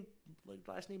both named,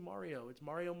 last name Mario? It's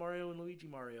Mario, and Luigi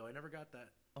Mario. I never got that.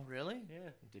 Oh, really? Yeah.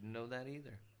 Didn't know that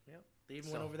either. Yeah, they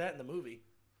even went over that in the movie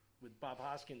with Bob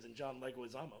Hoskins and John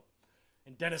Leguizamo.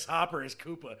 And Dennis Hopper as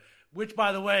Koopa, which,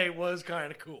 by the way, was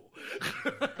kind of cool.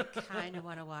 Kind of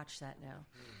want to watch that now.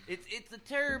 It's a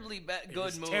terribly good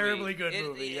is a movie. terribly good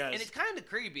movie, yes. And it's kind of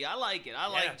creepy. I like it. I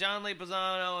like John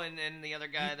Leguizamo and the other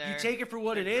guy there. You take it for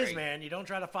what it They're is, great. man. You don't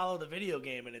try to follow the video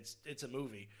game, and it's a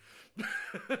movie.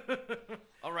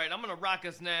 All right, I'm going to rock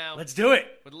us now Let's do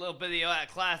it. with a little bit of that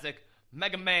classic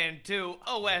Mega Man 2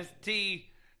 OST,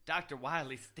 Dr.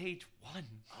 Wily Stage 1.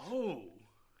 Oh.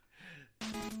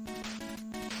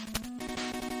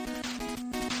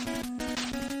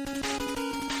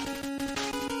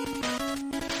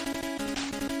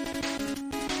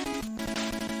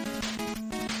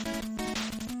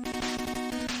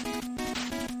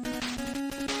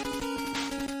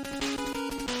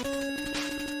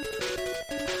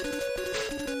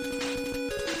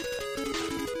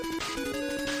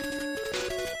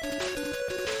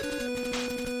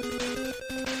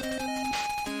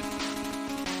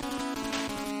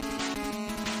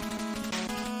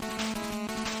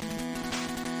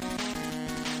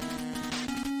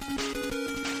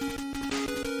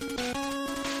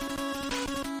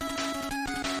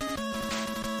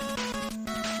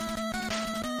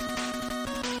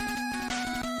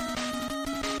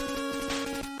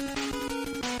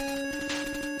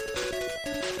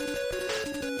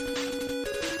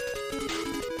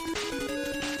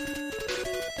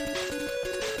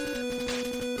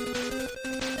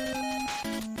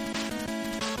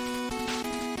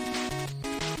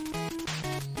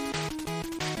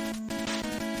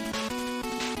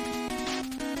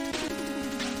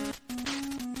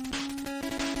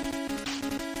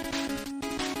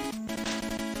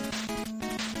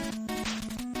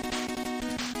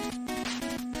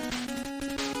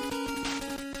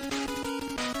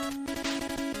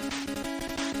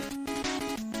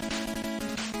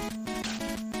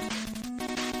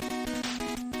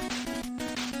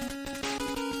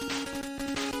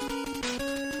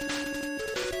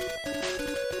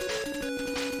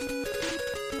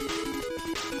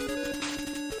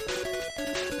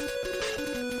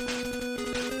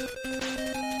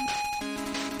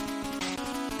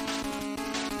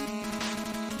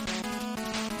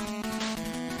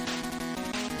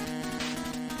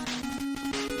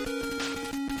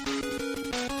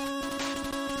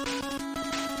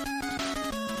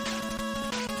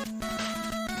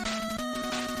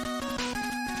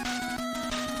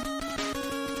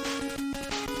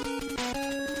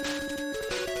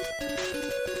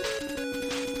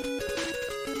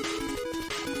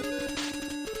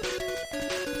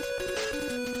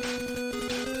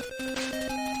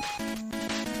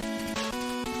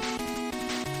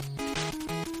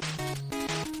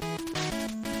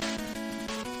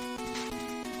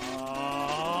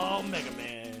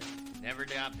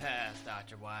 got past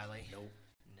Dr. Wily. Nope.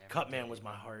 Never Cutman did. was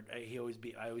my heart. I always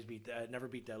beat that. I never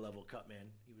beat that level. Cutman.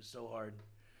 He was so hard.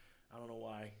 I don't know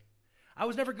why. I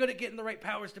was never good at getting the right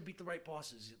powers to beat the right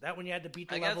bosses. That one you had to beat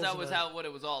the I guess levels. that of was the- what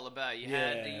it was all about. You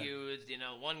had to Yeah. use,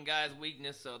 one guy's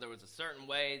weakness, so there was a certain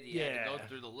way that you had to go Yeah.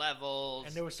 through the levels.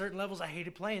 And there were certain levels I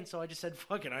hated playing, so I just said,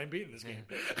 fuck it, I ain't beating this game.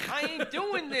 I ain't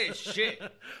doing this shit.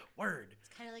 Word. It's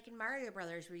kind of like in Mario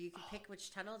Brothers where you can pick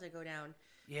which tunnel to go down.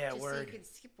 Yeah, just so word. you can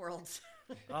skip worlds.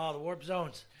 Oh, the warp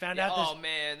zones. Found out Oh this.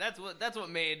 man, that's what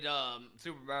made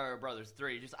Super Mario Brothers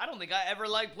 3. I don't think I ever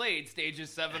played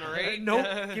stages 7 or 8. Nope.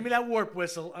 Give me that warp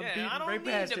whistle. I'm beating I don't right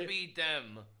need past to it. beat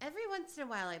them. Every once in a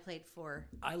while I played 4.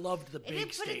 I loved the big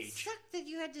But it stage. sucked that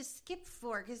you had to skip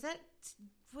 4 because that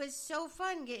was so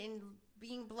fun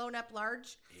being blown up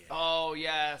large. Yeah. Oh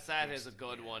yes, that is a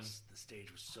good one. Yes, the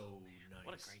stage was so nice.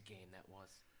 What a great game that was.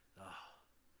 Oh,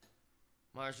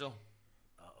 Marshall,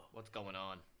 uh-oh. what's going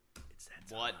on? It's that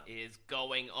time. What is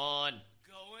going on?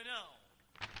 Going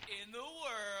on in the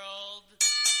world of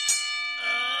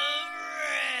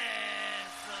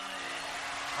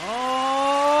wrestling.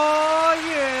 Oh,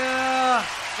 yeah.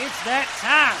 It's that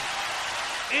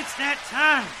time. It's that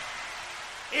time.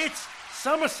 It's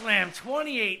SummerSlam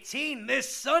 2018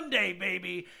 this Sunday,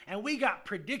 baby. And we got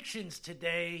predictions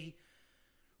today.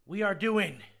 We are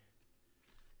doing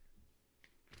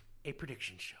a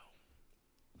prediction show.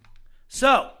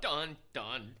 So, Dun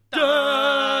dun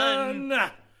dun.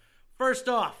 done. First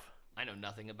off, I know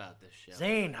nothing about this show.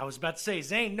 Zane, I was about to say,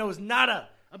 Zane knows nada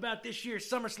about this year's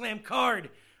SummerSlam card.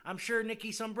 I'm sure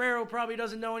Nikki Sombrero probably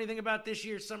doesn't know anything about this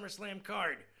year's SummerSlam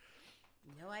card.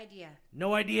 No idea.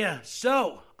 No idea.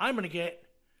 So, I'm going to get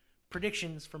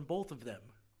predictions from both of them.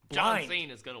 Blind. John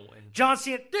Cena's going to win. John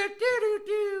Cena.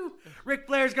 Do. Ric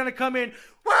Flair's going to come in.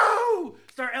 Woo!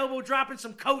 Start elbow dropping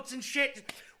some coats and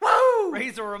shit. Woo!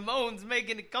 Razor Ramon's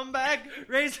making a comeback.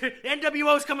 Razor.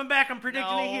 NWO's coming back. I'm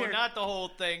predicting it No, here. not the whole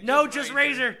thing. No, just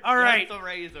Razor. All right. Just the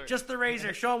Razor. Just the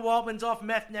Razor. Sean Waltman's off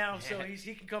meth now, so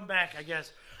he can come back, I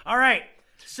guess. All right.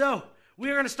 So, we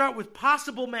are going to start with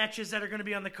possible matches that are going to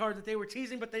be on the card that they were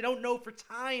teasing, but they don't know for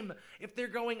time if they're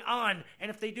going on. And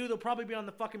if they do, they'll probably be on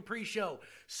the fucking pre-show.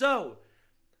 So,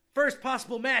 first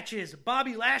possible match is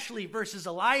Bobby Lashley versus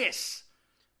Elias.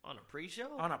 On a pre-show?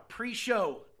 On a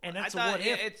pre-show. And that's a I thought, what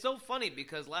if. It's so funny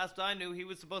because last I knew he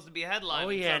was supposed to be a headline. Oh,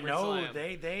 in yeah, no. SummerSlam.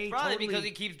 They Probably totally... because he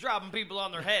keeps dropping people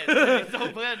on their heads. And he's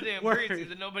so goddamn Word. crazy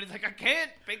that nobody's like, I can't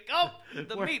pick up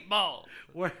the Word. meatball.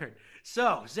 Word.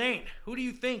 So, Zane, who do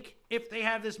you think, if they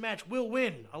have this match, will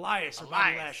win? Elias or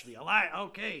Bobby Elias. Lashley? Elias.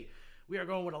 Okay. We are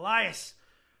going with Elias.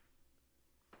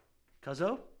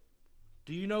 Cuzzo,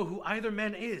 do you know who either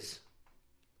man is?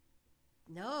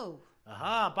 No.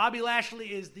 Aha. Bobby Lashley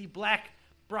is the black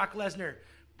Brock Lesnar,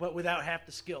 but without half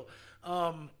the skill.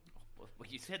 Well,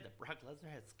 you said that Brock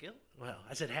Lesnar has skill? Well,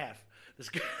 I said half. The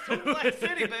skill. Suplex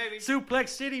City, baby. Suplex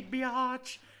City,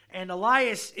 biatch. And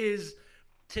Elias is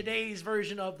today's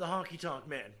version of the Honky Tonk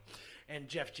Man and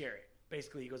Jeff Jarrett.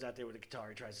 Basically, he goes out there with a guitar,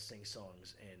 he tries to sing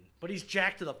songs, but he's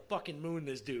jacked to the fucking moon,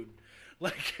 this dude.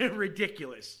 Like,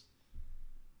 ridiculous.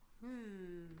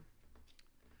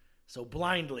 So,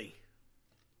 blindly.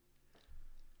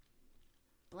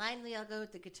 Blindly, I'll go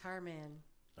with the Guitar Man.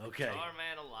 Okay.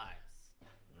 Starman Elias.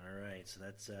 All right, so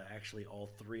that's actually all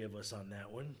three of us on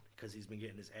that one, because he's been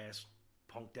getting his ass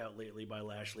punked out lately by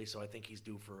Lashley, so I think he's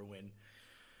due for a win.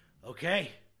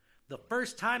 Okay, the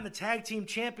first time the Tag Team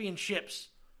Championships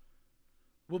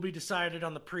will be decided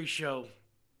on the pre-show,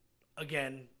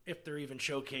 again, if they're even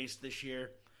showcased this year.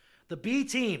 The B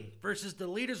Team versus the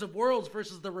Leaders of Worlds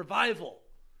versus the Revival.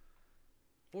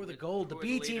 For the gold, the Who are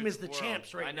B Team Leaders is the of the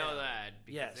champs World? right now. I know that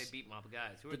because Yes. they beat my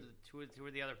guys. Who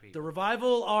are the other people? The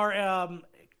Revival are,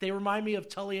 they remind me of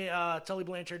Tully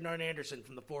Blanchard and Arn Anderson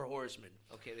from the Four Horsemen.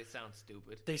 Okay, they sound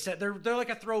stupid. They said they're like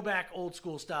a throwback old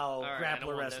school style All right, I don't grappler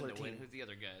want wrestler them to win. team. Who's the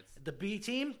other guys? The B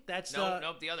Team, that's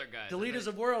Nope, the other guys. the Leaders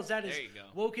of Worlds. That is There you go.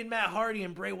 Woken Matt Hardy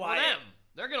and Bray Well, Wyatt, them.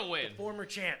 They're gonna win. former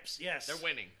champs. Yes, They're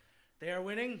winning. They are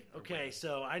winning. Okay,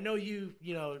 so I know you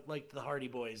liked the Hardy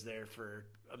Boys there for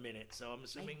a minute, so I'm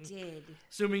assuming I did.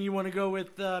 assuming you want to go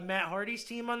with Matt Hardy's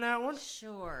team on that one.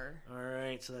 Sure. All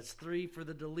right, so that's 3 for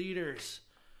the Deleters.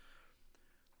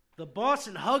 The Boss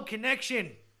and Hug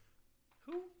Connection.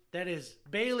 Who? That is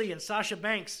Bailey and Sasha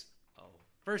Banks Oh,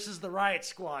 versus the Riot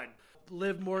Squad.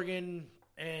 Liv Morgan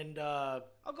and I'll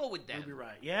go with them. Ruby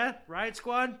Riot. Yeah? Riot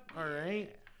Squad? All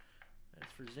right.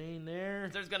 That's for Zane there.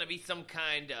 There's gonna be some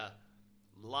kind of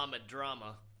llama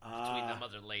drama between them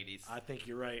other ladies. I think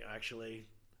you're right, actually.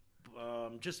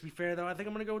 Just to be fair, though, I think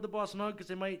I'm going to go with the Boss and Hug because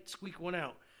they might squeak one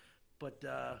out. But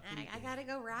I gotta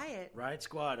go Riot. Riot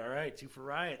Squad. All right, 2 for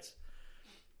Riots.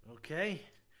 Okay.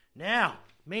 Now,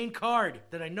 main card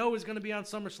that I know is going to be on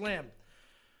SummerSlam.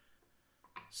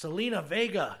 Selena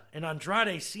Vega and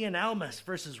Andrade Cien Almas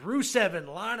versus Rusev and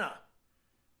Lana.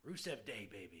 Rusev Day,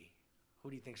 baby. Who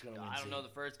do you think's going to win? I don't Z? know the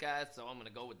first guy, so I'm gonna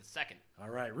go with the second. All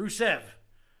right, Rusev.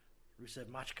 Rusev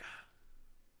Machka.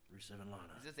 Rusev and Lana.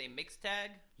 Is this a mixed tag?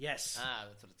 Yes. Ah,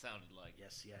 that's what it sounded like.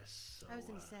 Yes. So, I was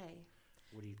gonna say.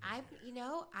 what do you think?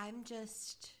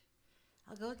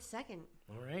 I'll go with second.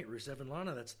 All right, Rusev and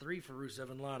Lana. That's 3 for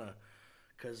Rusev and Lana.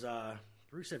 Because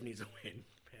Rusev needs a win.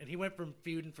 And he went from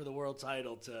feuding for the world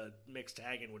title to mixed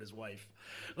tagging with his wife.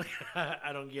 Like,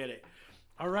 I don't get it.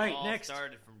 All right, All next.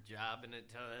 started from jobbing it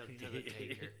to the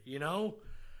taker.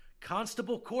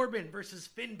 Constable Corbin versus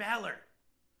Finn Balor.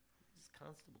 This is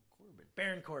Constable Corbin.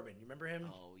 Baron Corbin. You remember him?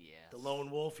 Oh yeah. The lone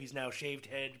wolf. He's now shaved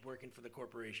head working for the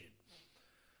corporation.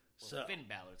 Well, Finn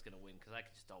Balor's gonna win because I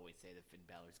can just always say that Finn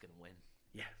Balor's gonna win.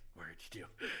 Yeah, word you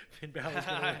do. Finn Balor's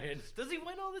going to win. Does he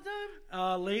win all the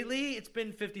time? Lately, it's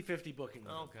been 50-50 booking.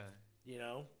 with him.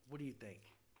 Okay. What do you think?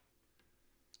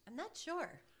 I'm not sure.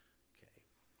 Okay.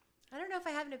 I don't know if I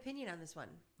have an opinion on this one.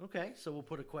 Okay, so we'll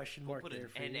put a question mark Put there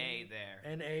an for NA you.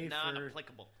 there. NA Not for...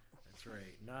 applicable. That's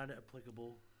right. Not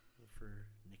applicable for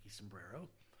Nikki Sombrero.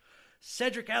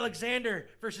 Cedric Alexander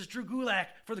versus Drew Gulak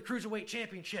for the Cruiserweight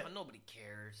Championship. Oh, nobody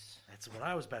cares. That's what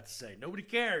I was about to say. Nobody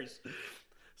cares.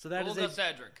 So that We'll is go a...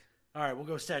 Cedric. All right, we'll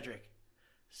go Cedric.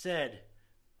 Ced,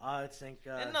 I think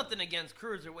and nothing against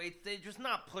cruiserweights, they're just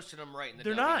not pushing them right in the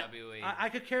they're WWE. not. I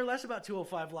could care less about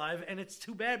 205 Live, and it's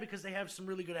too bad because they have some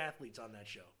really good athletes on that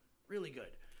show. Really good.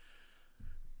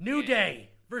 New Day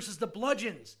versus the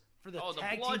Bludgeons for the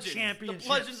Tag Team Championships. The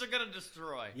Bludgeons are going to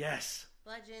destroy. Yes.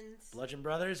 Bludgeons. Bludgeon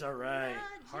Brothers, all right.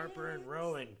 Bludgeons. Harper and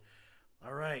Rowan.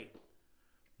 All right.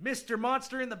 Mr.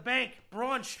 Monster in the Bank,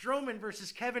 Braun Strowman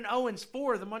versus Kevin Owens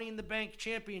for the Money in the Bank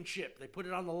Championship. They put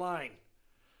it on the line.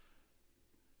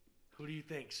 Who do you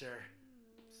think, sir?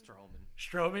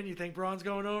 Strowman, you think Braun's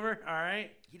going over? All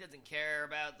right. He doesn't care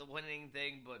about the winning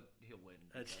thing, but he'll win.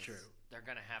 That's true. They're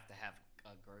going to have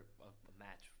a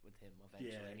match with him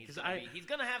eventually. Yeah, and he's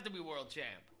going to have to be world champ.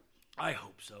 I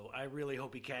hope so. I really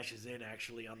hope he cashes in,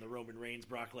 actually, on the Roman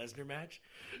Reigns-Brock Lesnar match.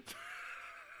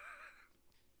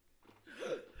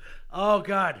 Oh,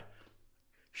 God.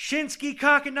 Shinsuke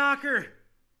Kakanaka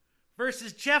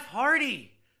versus Jeff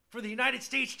Hardy for the United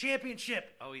States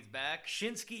Championship. Oh, he's back?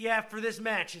 Shinsuke, yeah, for this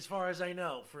match, as far as I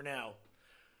know, for now.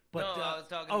 But, no, I was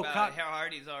talking about how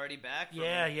Hardy's already back.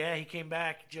 Yeah, he came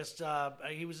back. Just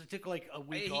it took like a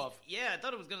week off. Yeah, I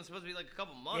thought it was supposed to be like a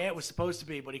couple months. Yeah, it was supposed to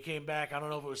be, but he came back. I don't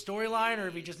know if it was storyline or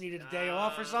if he just needed a day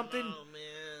off or something. Oh man.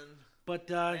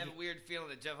 But I have a weird feeling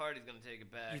that Jeff Hardy's going to take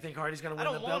it back. You think Hardy's going to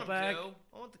win the belt back? I don't want him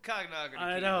to. I want the Kakanaka to keep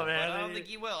I know, it, man. But I don't think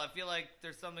he will. I feel like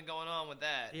there's something going on with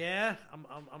that. Yeah, I'm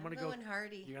going to go.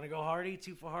 Hardy. You're going to go Hardy,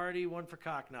 2 for Hardy, 1 for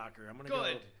Kakanaka. I'm going to go.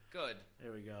 Good.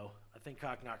 There we go. I think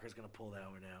Kakanaka's going to pull that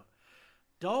one out.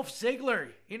 Dolph Ziggler,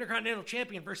 Intercontinental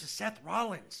Champion versus Seth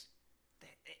Rollins.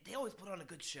 They always put on a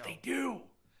good show. They do.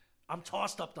 I'm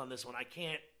tossed up on this one. I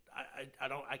can't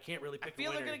really pick a winner.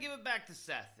 I feel they're going to give it back to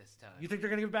Seth this time. You think they're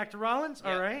going to give it back to Rollins?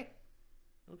 Yeah. All right.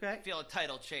 Okay. I feel a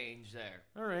title change there.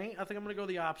 All right. I think I'm going to go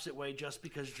the opposite way just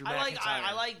because Drew McIntyre.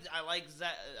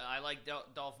 I like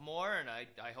Dolph more, and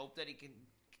I hope that he can.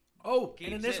 Oh,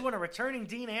 and in this one, a returning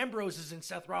Dean Ambrose is in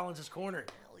Seth Rollins' corner.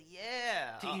 Hell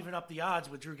yeah. To even up the odds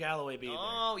with Drew Galloway being there.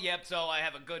 Oh, yep. So I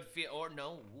have a good feel. Or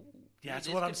no. That's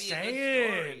what I'm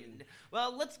saying.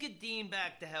 Well, let's get Dean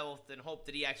back to health and hope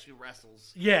that he actually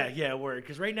wrestles. Yeah, word.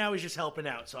 Because right now he's just helping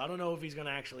out. So I don't know if he's going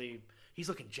to actually. He's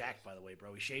looking jacked, by the way,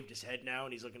 bro. He shaved his head now,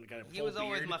 and he's looking kind of. He was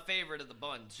always my favorite of the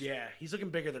bunch. Yeah, he's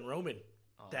looking bigger than Roman.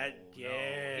 Oh, yeah.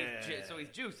 No. So he's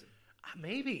juicing.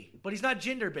 Maybe, but he's not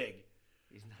Jinder big.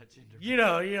 He's not Jinder big. You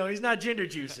know, he's not Jinder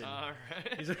juicing. All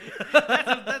right.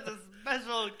 That's a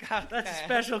special cocktail. That's a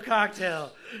special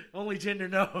cocktail. Only Jinder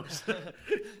knows.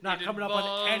 Not coming up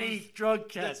on any drug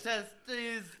test. The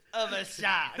testes of a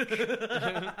shark.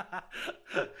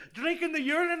 Drinking the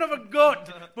urine of a goat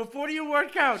before you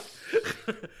work out.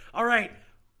 All right.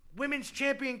 Women's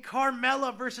champion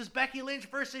Carmella versus Becky Lynch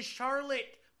versus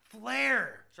Charlotte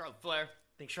Flair. Charlotte Flair.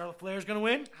 Think Charlotte Flair's going to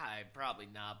win? Probably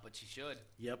not, but she should.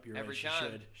 Yep, you're Every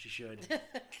right. time. She should.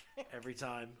 Every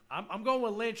time. I'm going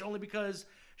with Lynch only because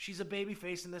she's a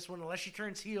babyface in this one. Unless she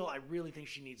turns heel, I really think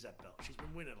she needs that belt. She's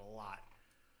been winning a lot.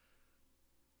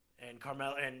 And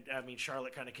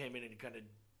Charlotte kind of came in and kind of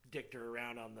dicked her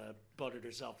around buttered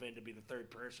herself in to be the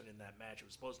third person in that match. It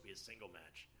was supposed to be a single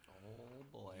match. Oh,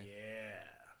 boy. Yeah.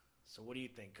 So what do you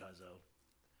think, Cuzzo?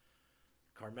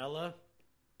 Carmella,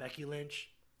 Becky Lynch,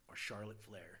 or Charlotte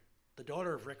Flair? The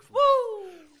daughter of Ric Flair.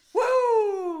 Woo!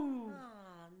 Woo! Oh,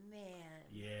 man.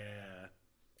 Yeah.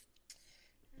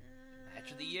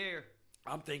 Match of the year.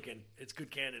 I'm thinking it's a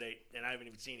good candidate, and I haven't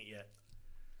even seen it yet.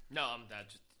 No,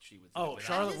 she was. Oh,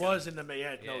 Charlotte was in the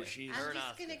no, she's. I'm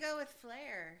just gonna go with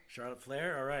Flair. Charlotte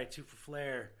Flair. All right, 2 for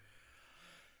Flair.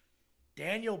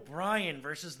 Daniel Bryan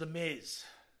versus The Miz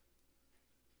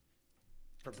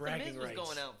for bragging rights. The Miz was rights.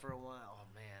 going out for a while. Oh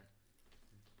man.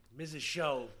 Miz's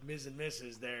show, Miz and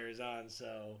Mrs. there is on.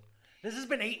 So this has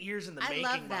been 8 years in the making.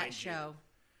 I love that mind show. You.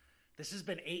 This has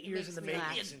been 8 years in the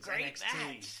making since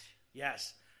NXT.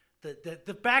 Yes.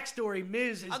 The backstory,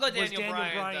 Miz was Daniel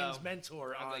Bryan's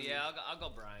mentor. I'll go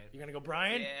Bryan. You're gonna go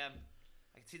Bryan? Yeah,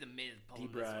 I can see the Miz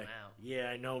pulling this one out. Yeah,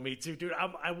 I know, me too, dude.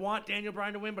 I want Daniel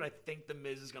Bryan to win, but I think the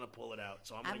Miz is gonna pull it out.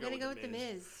 So I'm gonna go with the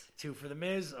Miz. 2 for the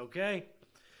Miz, okay.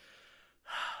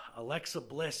 Alexa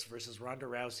Bliss versus Ronda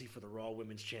Rousey for the Raw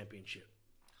Women's Championship.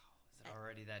 Is it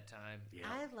already that time? Yeah.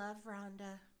 I love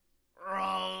Ronda.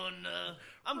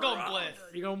 I'm going Bliss.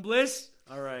 You going Bliss?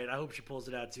 All right. I hope she pulls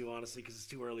it out too, honestly, because it's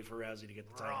too early for Rousey to get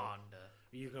the title. Ronda.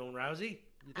 Are you going Rousey?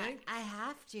 You think? I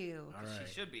have to. All right.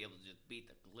 She should be able to just beat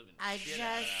the living shit just,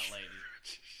 out of that lady.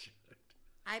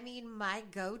 I mean, my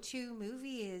go-to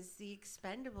movie is The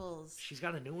Expendables. She's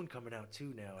got a new one coming out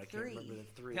too now. I can't remember the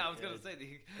 3. Yeah, I was gonna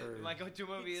say my go-to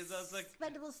movie is like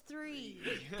Expendables 3.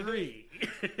 3.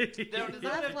 Does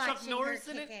that have Chuck Norris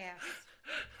in it?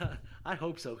 I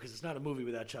hope so, because it's not a movie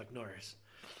without Chuck Norris.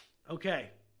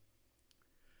 Okay.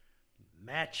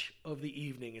 Match of the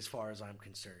evening, as far as I'm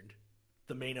concerned.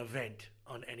 The main event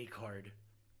on any card.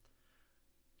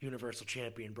 Universal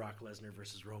Champion Brock Lesnar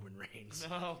versus Roman Reigns.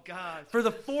 Oh, God. For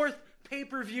the 4th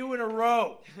pay-per-view in a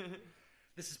row.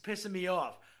 This is pissing me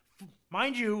off.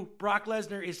 Mind you, Brock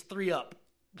Lesnar is 3-up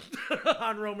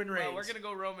on Roman Reigns. Well, we're going to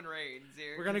go Roman Reigns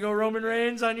here. We're going to go Roman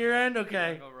Reigns on your end? Okay. We're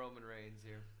going to go Roman Reigns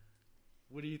here.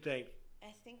 What do you think?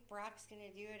 I think Brock's going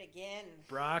to do it again.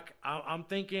 Brock, I'm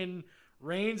thinking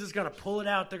Reigns is going to pull it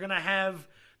out. They're going to have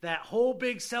that whole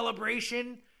big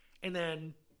celebration, and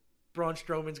then Braun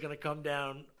Strowman's going to come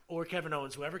down, or Kevin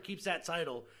Owens, whoever keeps that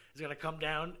title, is going to come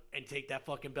down and take that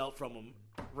fucking belt from him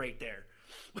right there.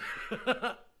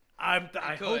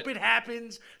 I hope it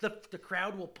happens. The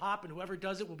crowd will pop, and whoever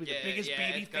does it will be the biggest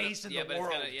baby face in the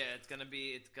world. It's gonna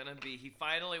be. He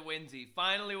finally wins. He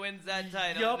finally wins that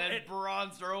title, and then Braun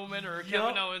Strowman or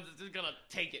Kevin Owens is just gonna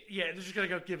take it. Yeah, they're just gonna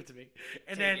go give it to me.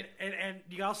 And and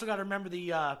you also got to remember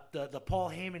the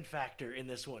Paul Heyman factor in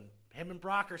this one. Him and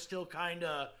Brock are still kind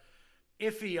of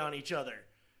iffy on each other.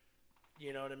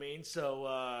 You know what I mean? So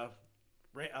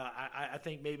I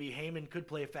think maybe Heyman could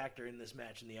play a factor in this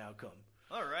match and the outcome.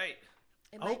 All right.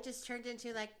 It might just turn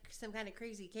into like some kind of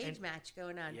crazy cage match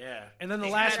going on. Yeah. And then the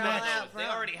last match. They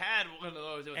already had one of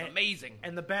those. It was amazing.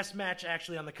 And the best match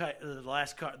actually on the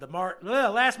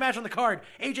last match on the card,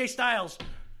 AJ Styles,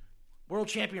 world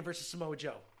champion versus Samoa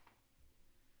Joe.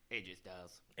 AJ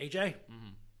Styles. AJ? Mm-hmm.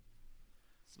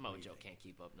 Samoa Joe can't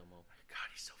keep up no more. God,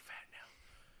 he's so fat now.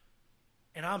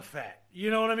 And I'm fat.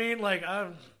 You know what I mean? Like,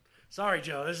 I'm sorry,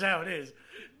 Joe. This is how it is.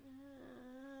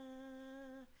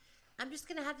 I'm just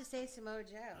going to have to say Samoa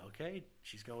Joe. Okay,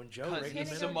 she's going Joe. Because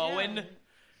he's Samoan. Joe.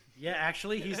 Yeah,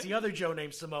 actually, he's the other Joe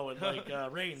named Samoan, like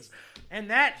Reigns.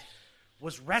 And that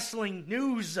was wrestling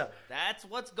news. That's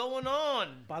what's going on.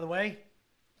 By the way,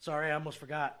 sorry, I almost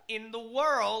forgot. In the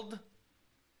world.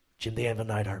 Jim the Anvil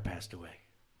Neidhart passed away.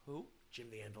 Who? Jim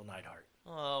the Anvil Neidhart.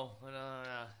 Oh,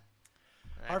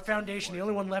 Hart Foundation, the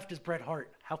only one left is Bret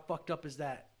Hart. How fucked up is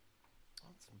that?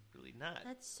 That's really not.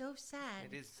 That's so sad.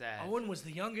 It is sad. Owen was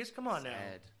the youngest. Come on now.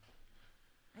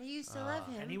 I used to love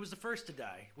him. And he was the first to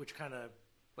die, which kind of...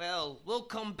 Well, we'll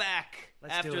come back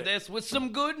Let's do after it. this with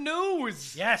some good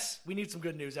news. Yes, we need some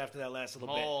good news after that last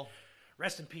little bit. Oh.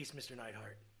 Rest in peace, Mr.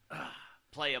 Neidhart.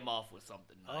 Play him off with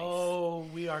something nice. Oh,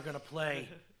 we are going to play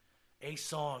a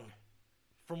song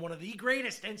from one of the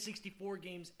greatest N64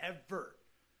 games ever.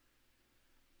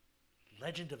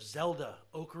 Legend of Zelda,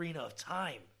 Ocarina of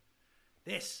Time.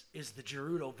 This is the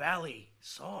Gerudo Valley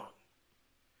song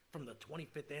from the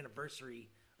 25th Anniversary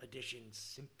Edition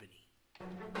Symphony.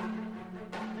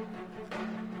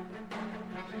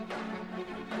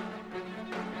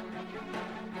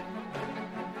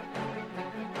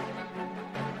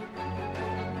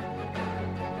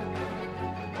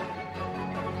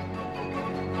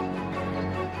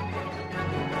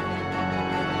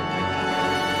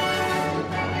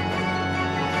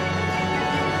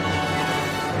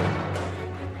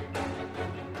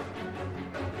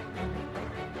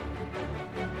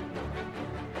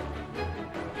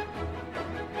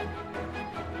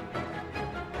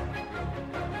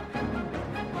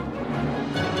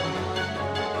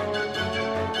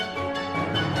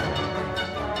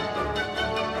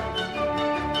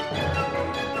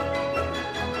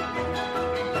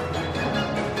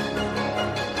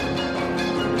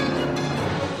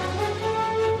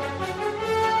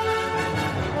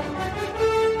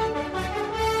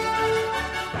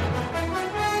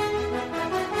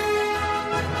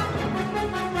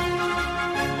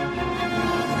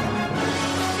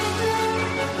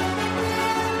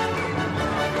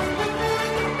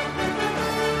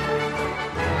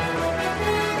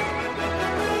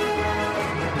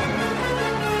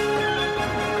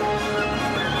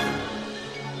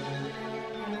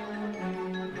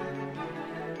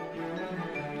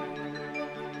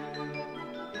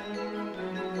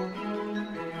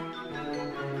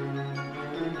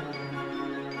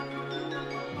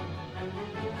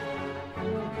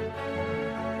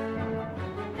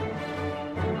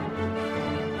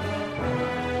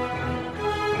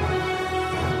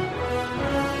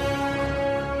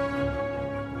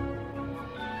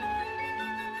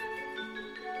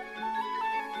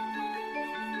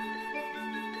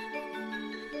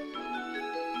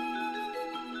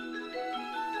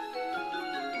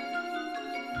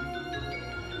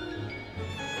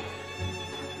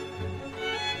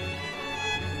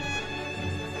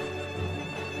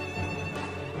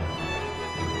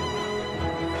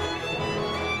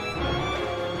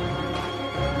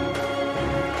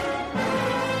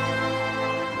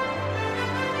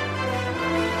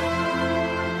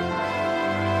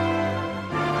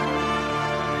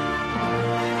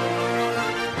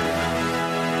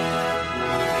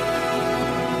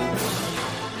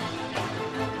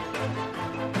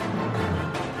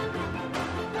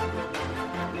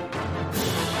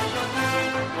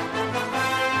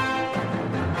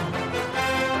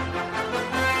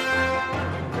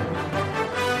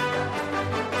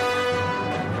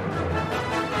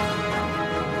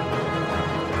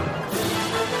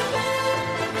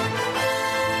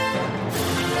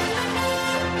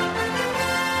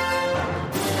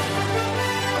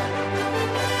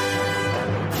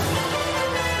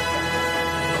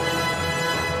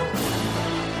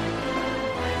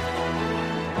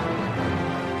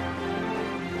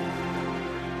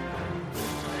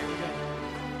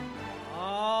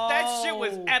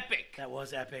 shit was epic. That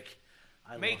was epic.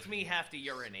 Makes me have to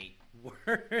urinate.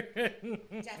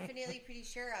 Definitely pretty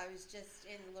sure I was just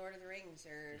in Lord of the Rings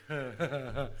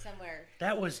or somewhere.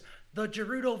 That was the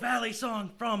Gerudo Valley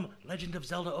song from Legend of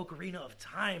Zelda Ocarina of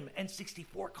Time,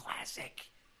 N64 classic.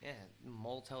 Yeah,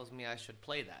 Mole tells me I should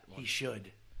play that one. He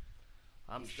should.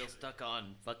 I'm still stuck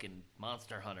on fucking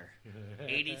Monster Hunter.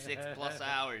 86 plus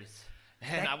hours.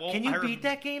 And I won't. Can you beat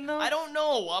that game though? I don't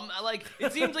know.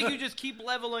 It seems like you just keep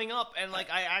leveling up, and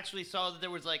like I actually saw that there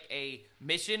was like a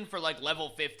mission for like level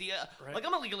 50. Right. Like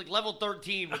I'm at like level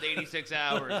 13 with 86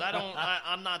 hours.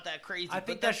 I'm not that crazy. I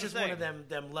think that's just one of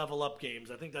them level up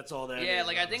games. I think that's all that is. Yeah,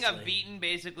 like I think I've beaten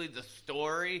basically the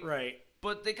story. Right.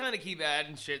 But they kind of keep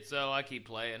adding shit, so I keep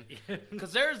playing.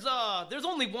 Because there's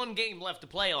only one game left to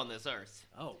play on this earth.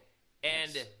 Oh.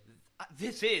 And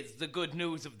this is the good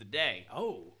news of the day.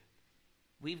 Oh.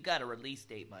 We've got a release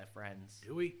date, my friends.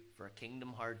 Do we? For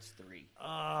Kingdom Hearts 3.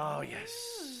 Oh, yes.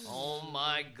 Oh,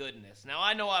 my goodness. Now,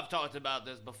 I know I've talked about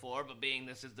this before, but being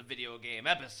this is the video game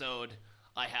episode,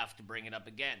 I have to bring it up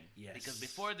again. Yes. Because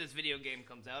before this video game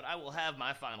comes out, I will have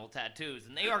my final tattoos,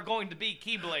 and they are going to be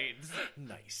Keyblades.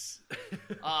 Nice.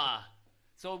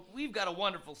 So we've got a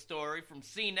wonderful story from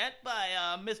CNET by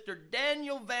Mr.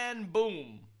 Daniel Van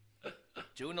Boom.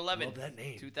 June 11th, Love that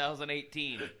name.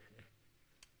 2018.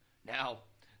 Now,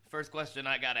 first question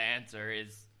I gotta answer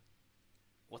is,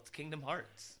 what's Kingdom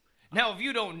Hearts? Now, if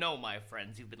you don't know, my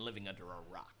friends, you've been living under a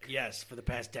rock. Yes, for the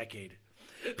past decade.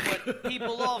 But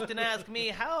people often ask me,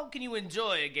 how can you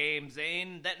enjoy a game,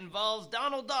 Zane, that involves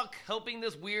Donald Duck helping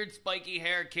this weird spiky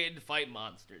hair kid fight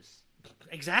monsters?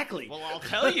 Exactly. Well, I'll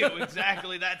tell you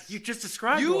exactly. That's You just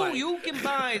described why. You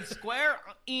combine Square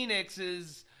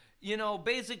Enix's,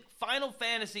 basic Final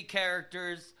Fantasy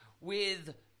characters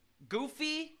with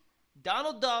Goofy,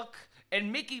 Donald Duck,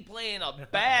 and Mickey playing a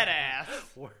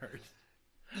badass. Word.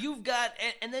 You've got,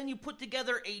 and then you put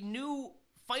together a new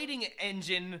fighting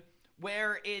engine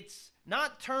where it's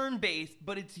not turn-based,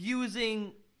 but it's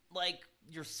using, like,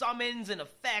 your summons and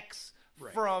effects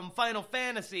from Final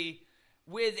Fantasy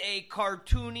with a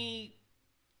cartoony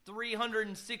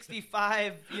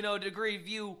 365, degree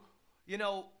view,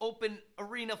 open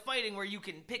arena fighting where you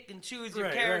can pick and choose your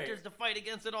characters to fight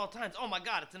against at all times. Oh my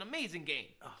god, it's an amazing game.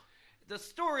 Oh. The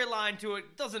storyline to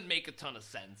it doesn't make a ton of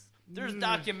sense. There's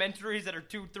documentaries that are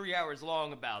 2-3 hours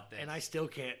long about this. And I still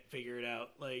can't figure it out.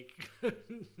 Like,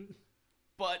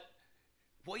 but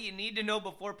what you need to know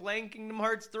before playing Kingdom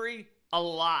Hearts 3, a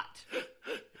lot.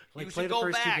 Like, you play should the go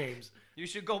first back. 2 games. You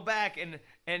should go back and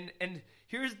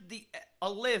here's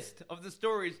a list of the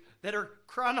stories that are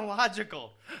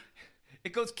chronological.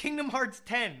 It goes Kingdom Hearts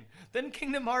 10, then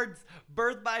Kingdom Hearts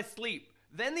Birth by Sleep,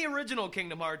 then the original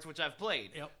Kingdom Hearts, which I've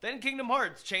played, then Kingdom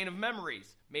Hearts Chain of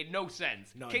Memories. Made no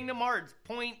sense. None. Kingdom Hearts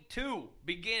Point 2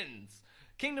 begins.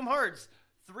 Kingdom Hearts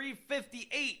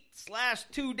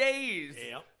 358/2 days.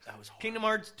 Yep, that was hard. Kingdom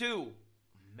Hearts 2.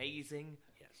 Amazing.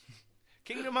 Yes.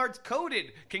 Kingdom Hearts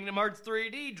Coded. Kingdom Hearts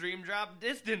 3D. Dream Drop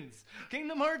Distance.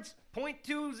 Kingdom Hearts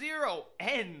 .20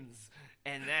 ends.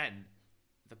 And then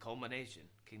the culmination.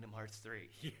 Kingdom Hearts 3.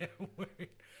 Yeah, word.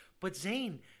 But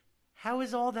Zane, how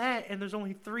is all that? And there's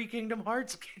only 3 Kingdom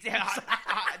Hearts games. Yeah,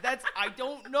 I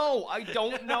don't know. I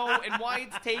don't know, and why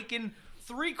it's taken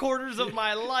 3/4 of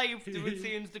my life it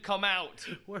seems to come out.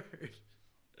 Word.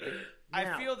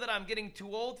 I feel that I'm getting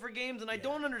too old for games, and I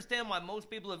don't understand why most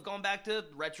people have gone back to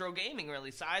retro gaming.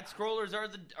 Really, side scrollers are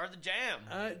the jam.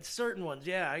 Certain ones,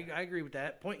 yeah, I agree with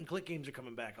that. Point and click games are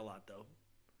coming back a lot, though.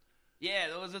 Yeah,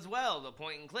 those as well. The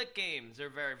point and click games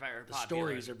are very, very popular. The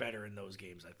stories are better in those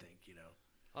games, I think.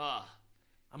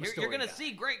 You're going to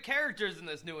see great characters in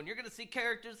this new one. You're going to see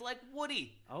characters like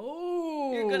Woody.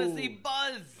 Oh. You're going to see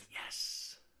Buzz.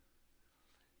 Yes.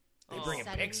 They bring in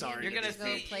Suddenly Pixar. You're going to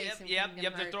see, yep,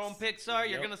 they're throwing Pixar.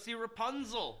 You're Yep. going to see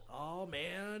Rapunzel. Oh,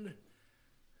 man.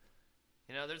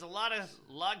 There's a lot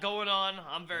going on.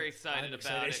 I'm very excited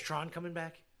about Is it. Tron coming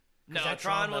back? No, that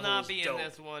Tron will level not was be dope. in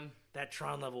this one. That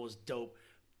Tron level was dope.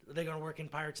 Are they going to work in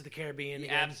Pirates of the Caribbean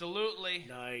again? Absolutely.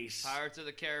 Nice. Pirates of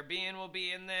the Caribbean will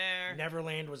be in there.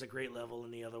 Neverland was a great level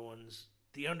in the other ones.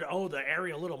 The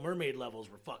Ariel Little Mermaid levels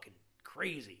were fucking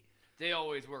crazy. They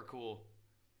always were cool.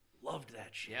 Loved that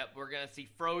shit. Yep, we're going to see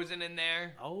Frozen in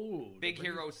there. Oh. Big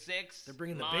Hero 6. They're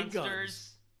bringing the Monsters. big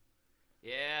guns.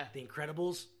 Yeah. The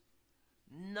Incredibles.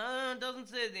 No, it doesn't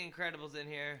say The Incredibles in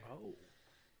here. Oh.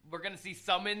 We're going to see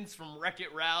summons from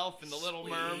Wreck-It Ralph and The Little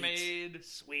Mermaid.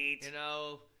 Sweet.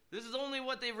 This is only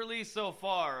what they've released so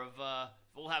far.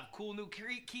 We'll have cool new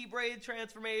Keyblade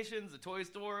transformations, the Toy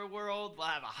Story world. We'll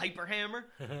have a Hyper Hammer.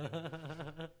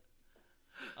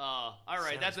 All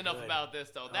right, Sounds that's enough good. about this,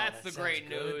 though. Oh, That's that the sounds great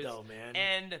good, news. though, man.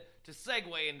 And to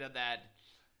segue into that,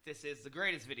 this is the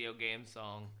greatest video game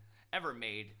song ever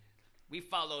made. We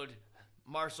followed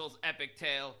Marshall's epic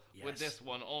tale with Yes. this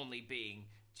one only being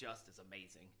just as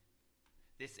amazing.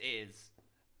 This is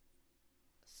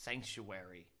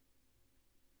Sanctuary.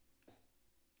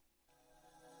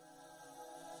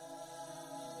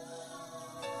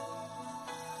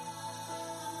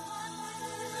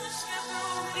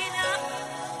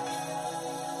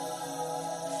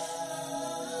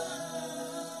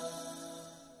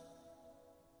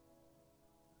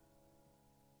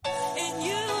 In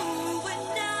you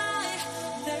and I,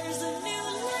 there's a new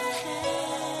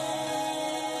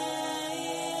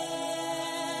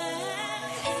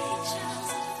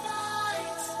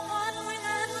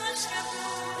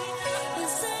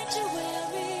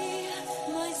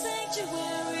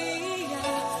sanctuary,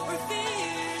 where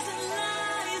fears and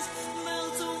lies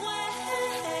melt away.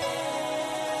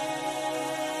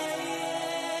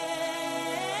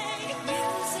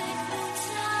 Music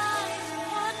inside,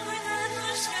 one with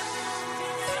endless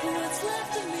memory. What's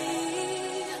left of me?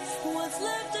 What's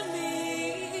left of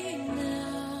me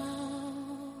now?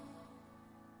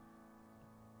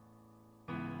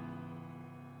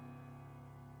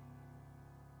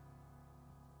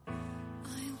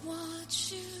 I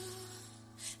watch you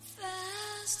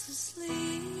fast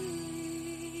asleep.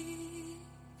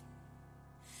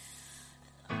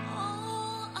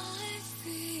 All I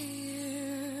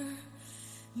fear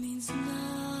means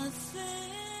nothing.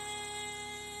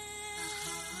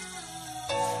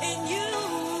 In you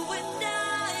and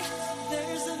I,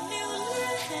 there's a new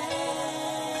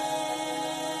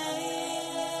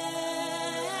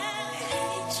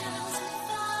angels and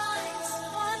vines,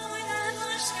 one with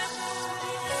endless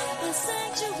memory. A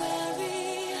sanctuary,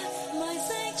 my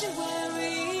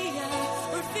sanctuary,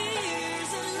 where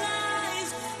fears and lies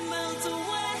melt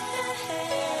away.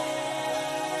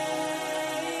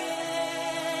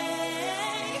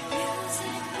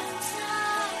 Music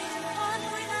inside, one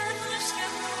with endless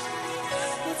memory.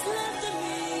 What's left of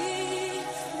me?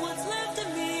 What's left of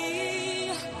me?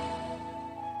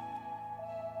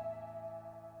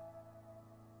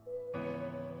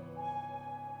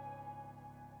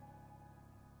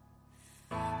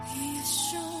 You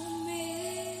show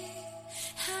me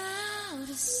how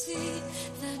to see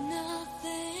that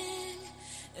nothing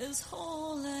is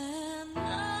whole and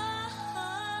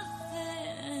nothing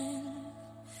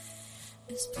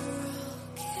is broken.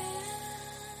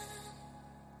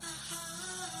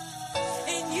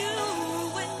 In you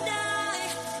and I,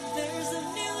 there's a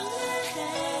new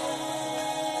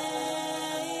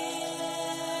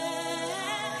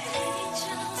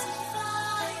angels and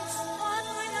vines, one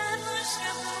with endless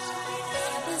memory.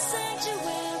 A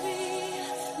sanctuary,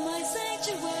 my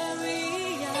sanctuary,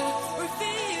 where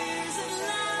fears and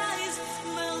lies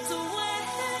melt away.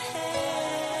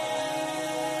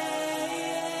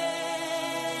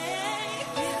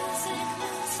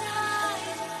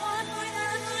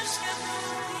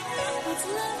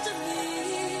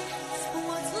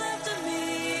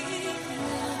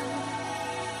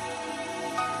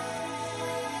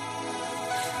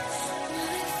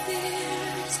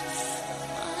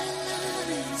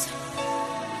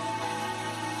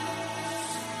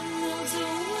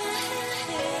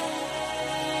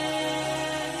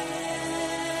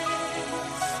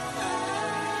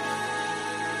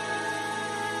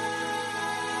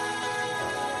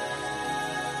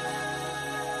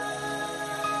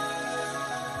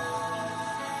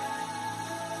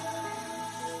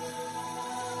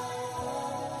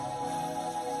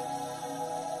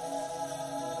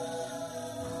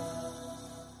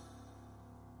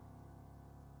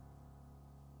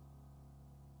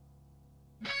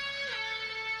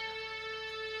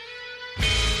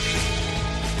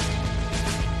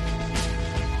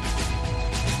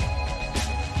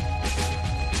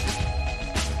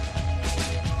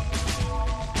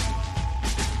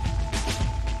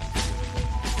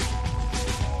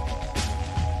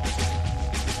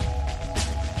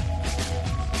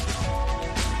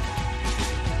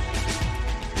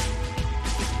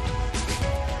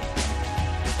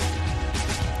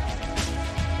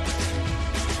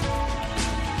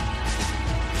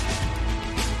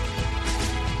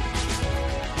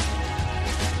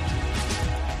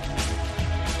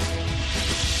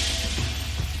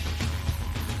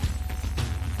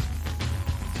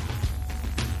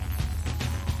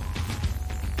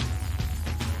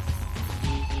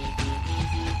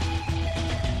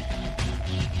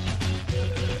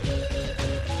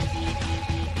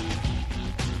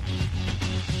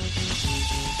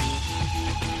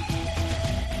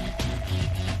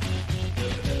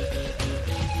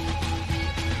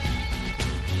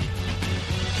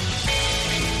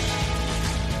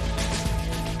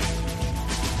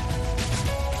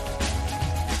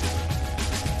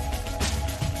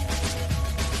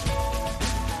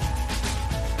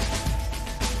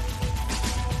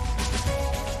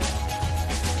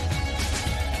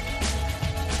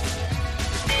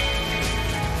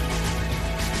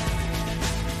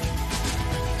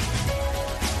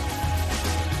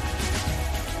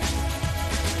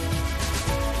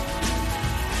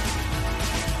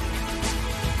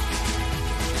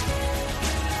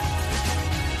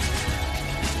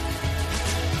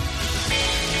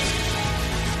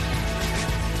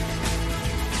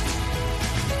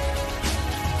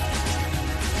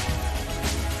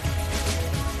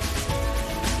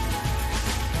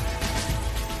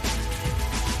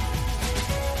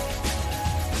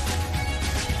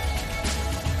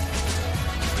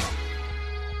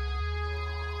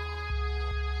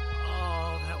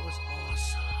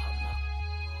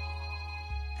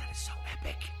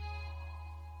 Epic.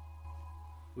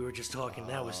 We were just talking.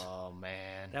 That was. Oh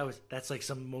man. That's like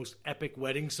some most epic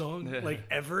wedding song like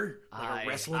ever. Like a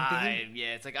wrestling thing.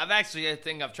 Yeah, it's like I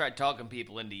think I've tried talking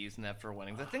people into using that for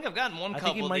weddings. I think I've gotten one I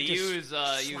think you couple might to just use.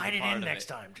 slide use it part in of next it.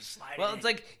 time. Just slide Well, it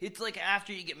in. it's like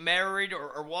after you get married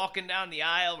or walking down the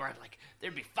aisle where like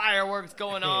there'd be fireworks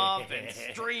going off and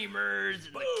streamers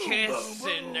and the kiss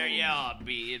and there, yeah,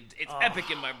 it's epic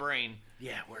in my brain.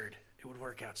 Yeah, word. It would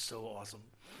work out so awesome.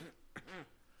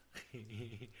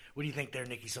 What do you think there,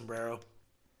 Nikki Sombrero?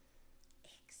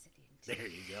 Excellent. There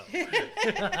you go.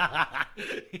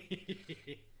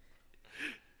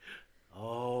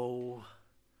 Oh,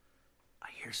 I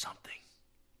hear something.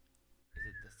 Is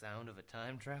it the sound of a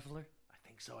time traveler? I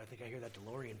think so. I think I hear that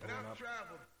DeLorean pulling up. I've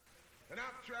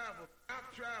traveled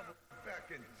back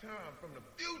in time from the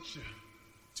future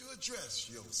to address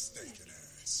your stinking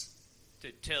ass.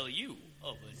 To tell you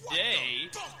of a What day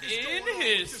the fuck is in going on with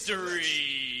this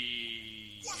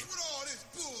history. What's with all this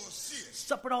bullshit?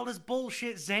 What's up with all this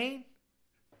bullshit, Zane?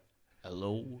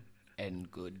 Hello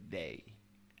and good day.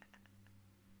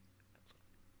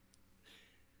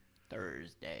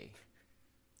 Thursday,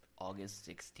 August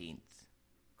 16th,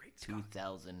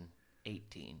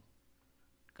 2018.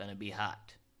 Gonna be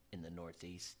hot in the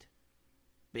Northeast.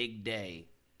 Big day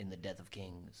in the Death of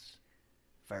Kings.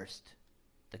 First,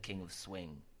 the King of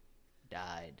Swing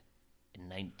died in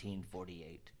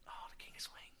 1948. Oh, the King of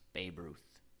Swing. Babe Ruth.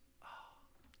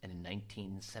 And in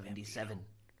 1977,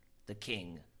 the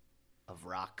King of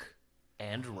Rock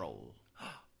and Roll,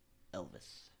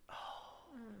 Elvis.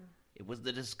 It was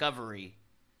the discovery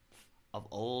of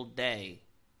Old Day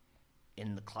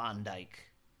in the Klondike,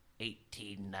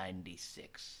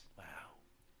 1896. Wow.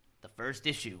 The first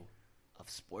issue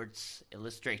of Sports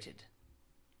Illustrated.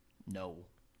 No,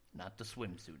 not the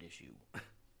swimsuit issue.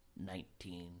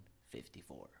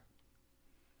 1954.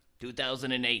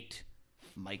 2008,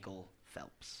 Michael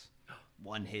Phelps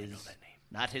won his,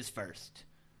 not his first,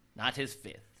 not his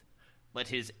fifth, but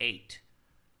his 8th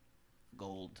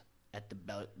gold at the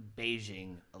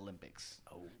Beijing Olympics.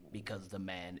 Oh. Because the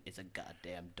man is a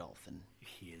goddamn dolphin.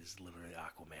 He is literally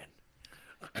Aquaman.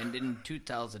 And in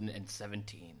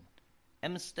 2017,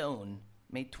 Emma Stone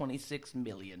made $26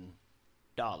 million.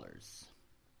 Dollars?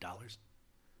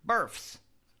 Births.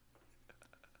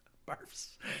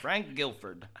 Barfs. Frank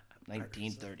Guilford,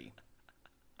 1930.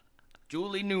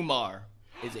 Julie Newmar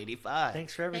is 85.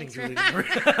 Thanks for everything, Thanks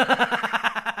Julie.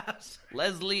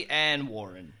 Leslie Ann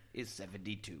Warren is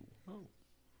 72. Oh.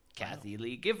 Kathy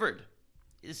Lee Gifford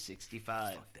is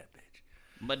 65. Fuck that bitch.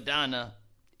 Madonna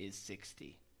is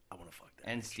 60. I want to fuck that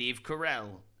And bitch. Steve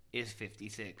Carell is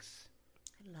 56.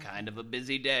 Kind of a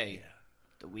busy day. Yeah.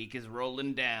 The week is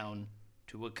rolling down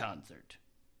to a concert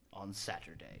on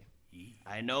Saturday.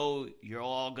 I know you're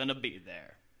all gonna be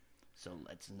there. So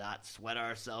let's not sweat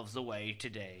ourselves away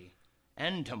today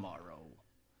and tomorrow,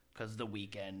 'cause the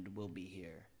weekend will be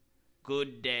here.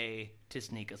 Good day to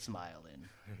sneak a smile in.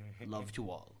 Love to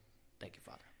all. Thank you,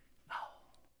 Father.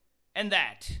 And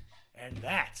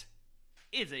that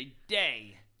is a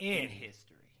day in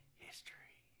history.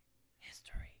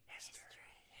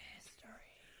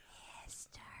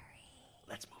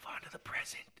 Let's move on to the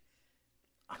present.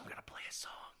 I'm going to play a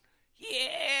song.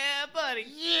 Yeah, buddy.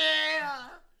 Yeah!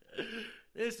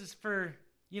 This is for,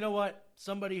 you know what?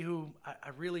 Somebody who I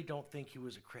really don't think he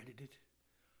was accredited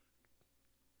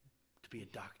to be a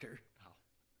doctor.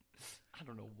 I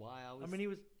don't know why I was. I mean, he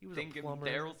was a thinking plumber.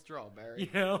 Daryl Strawberry.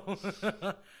 You know,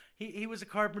 he was a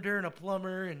carpenter and a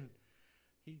plumber, and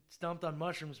he stomped on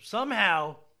mushrooms.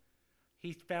 Somehow,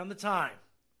 he found the time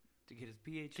To get his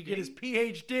PhD. to get his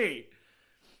PhD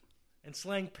and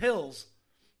slang pills.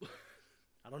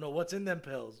 I don't know what's in them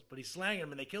pills, but he's slanging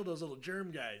them, and they kill those little germ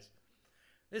guys.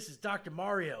 This is Dr.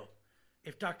 Mario.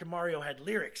 If Dr. Mario had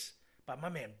lyrics by my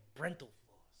man Brental.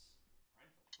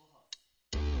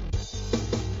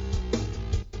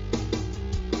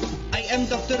 I am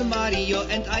Dr. Mario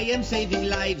and I am saving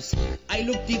lives. I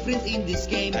look different in this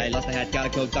game. I lost my hat, got a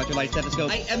coat, Dr. Mario's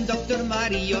stethoscope. I am Dr.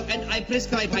 Mario and I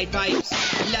prescribe high fives.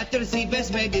 Latter's the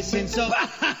best medicine, so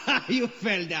you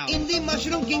fell down. In the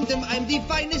Mushroom Kingdom, I'm the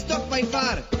finest dog by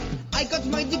far. I got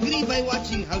my degree by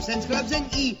watching House and Scrubs and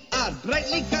ER.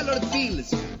 Brightly colored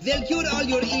pills, they'll cure all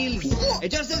your ills.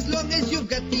 Just as long as you've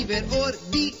got fever or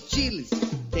the chills.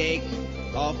 Take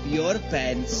off your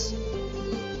pants.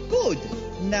 Good.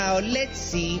 Now let's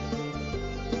see.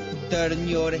 Turn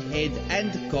your head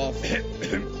and cough.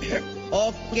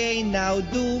 Okay, now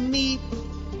do me.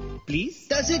 Please?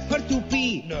 Does it hurt to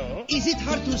pee? No. Is it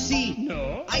hard to see?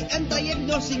 No. I am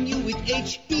diagnosing you with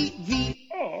HPV.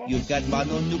 Oh. You've got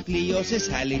mononucleosis,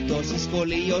 halitosis,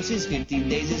 scoliosis. 15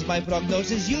 days is my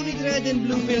prognosis. You need red and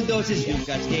blue pill doses. You've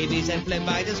got scabies and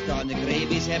phlebitis, chronic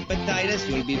rabies, hepatitis.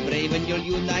 You'll be brave and you'll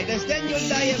unite us. Then you'll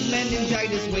die of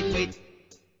meningitis. Wait.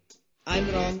 I'm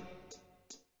wrong.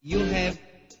 You have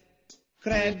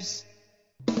crabs.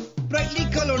 Brightly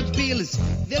colored pills.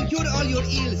 They'll cure all your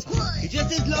ills.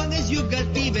 Just as long as you've got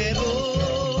fever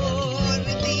or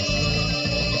the chills.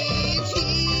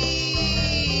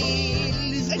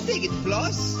 I take it,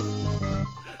 floss.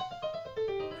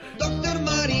 Dr.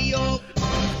 Mario.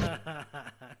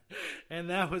 And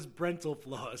that was Brental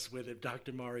Floss with If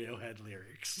Dr. Mario Had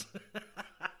Lyrics.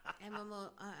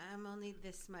 I'm only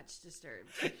this much disturbed.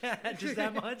 Just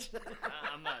that much?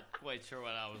 I'm not quite sure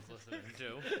what I was listening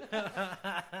to.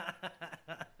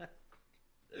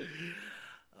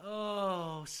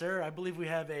 Oh, sir, I believe we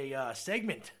have a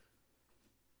segment.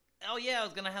 Oh yeah, I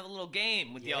was gonna have a little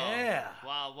game with Yeah.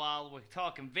 y'all. While we're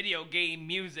talking video game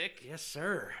music. Yes,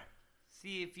 sir.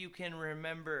 See if you can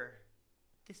remember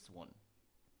this one.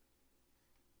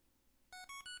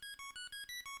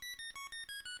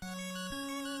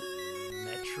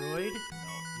 Metroid?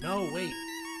 No, wait.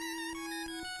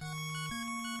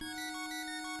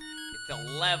 It's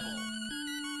a level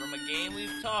from a game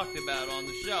we've talked about on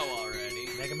the show already.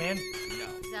 Mega Man? No.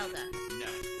 Zelda. No.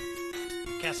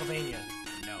 Castlevania?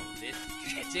 No. This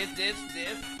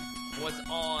was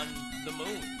on the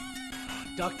moon.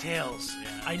 DuckTales.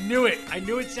 Yeah. I knew it. I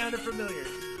knew it sounded familiar.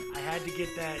 I had to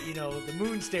get that, the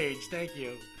moon stage. Thank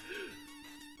you.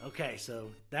 Okay,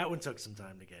 so that one took some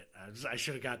time to get. I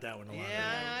should have got that one a lot earlier.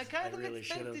 Yeah, I kind of really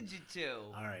expected you to.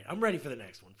 All right, I'm ready for the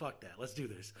next one. Fuck that. Let's do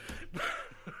this. All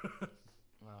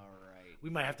right. We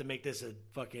might have to make this a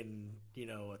fucking,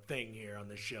 a thing here on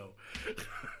this show.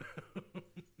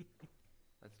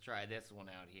 Let's try this one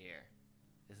out here.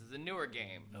 This is a newer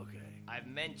game. Okay. I've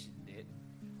mentioned it.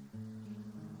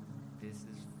 This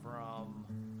is from...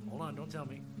 Hold on, don't tell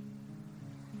me.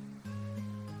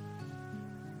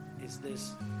 Is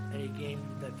this a game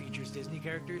that features Disney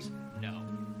characters? No.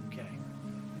 Okay.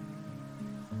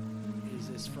 Is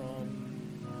this from...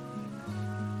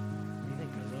 what do you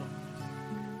think, Guzzo?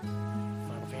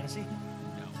 Final Fantasy?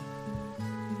 No.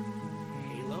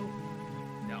 Halo?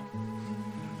 No.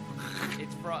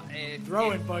 It's from...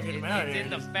 Throwing fucking them out It's here. in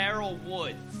the Feral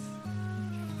Woods.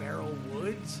 Feral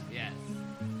Woods? Yes.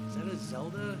 Is that a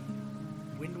Zelda?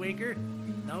 Wind Waker?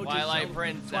 No, just Twilight Zelda.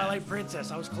 Princess. Twilight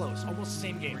Princess. I was close. Almost the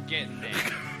same game. We're getting there.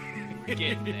 We're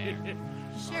getting there.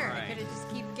 Sure, All I right. could have just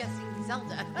keep guessing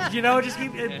Zelda. Just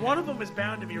keep... One of them is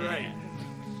bound to be right. Yeah.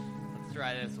 Let's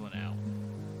try this one out.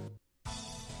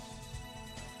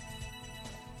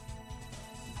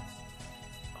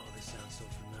 Oh, this sounds so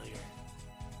familiar.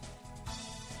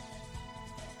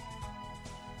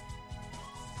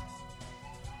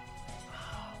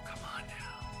 Oh, come on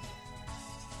now.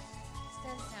 This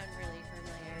does sound really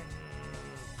familiar.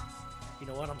 You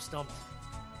know what? I'm stumped.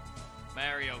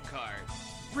 Mario Kart.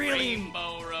 Really?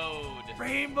 Rainbow Road.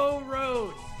 Rainbow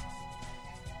Road.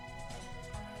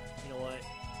 You know what?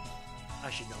 I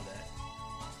should know that.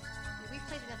 We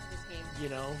played enough of this game.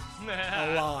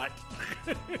 A lot.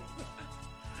 Fuck.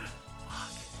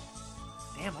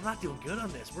 Damn, I'm not doing good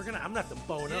on this. I'm gonna have to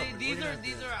bone up. These are.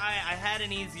 I had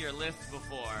an easier list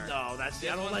before. No, that's.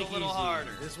 This I don't one's like a little easy.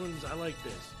 harder. This one's. I like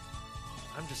this.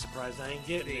 I'm just surprised I ain't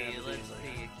getting it. Let's see.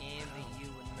 A game that you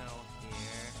would know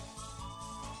here.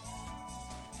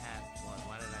 Past one.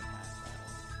 Why did I pass that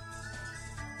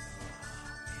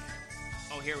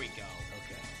one? Oh, here we go.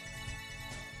 Okay.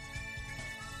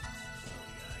 What do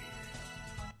we got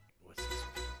here? What's this?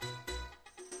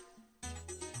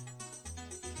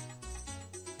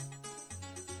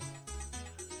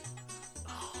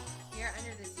 You're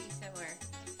under the sea somewhere.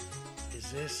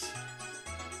 Is this?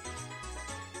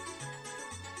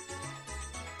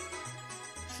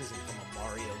 This isn't from a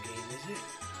Mario game, is it?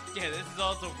 Yeah, this is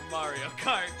also from Mario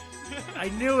Kart. I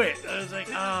knew it. I was like,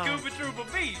 This oh. is Koopa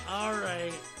Troopa Beach. All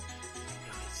right.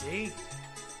 See?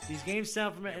 These games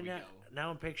sound familiar. we Now, go. now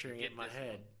I'm picturing it Get in my this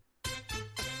head.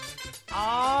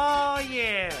 Oh,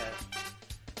 yeah.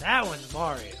 That one's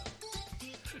Mario.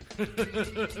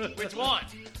 Which one?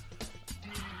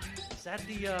 Is that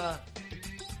the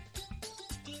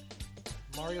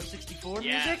Mario 64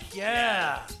 Yes. music?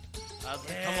 Yeah. I was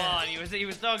like, Yeah. come on. He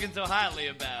was talking so highly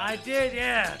about I it. did,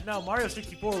 yeah. No, Mario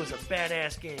 64 was a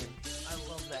badass game. I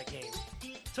love that game.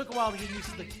 Took a while to get used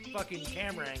to the fucking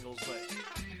camera angles, but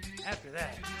after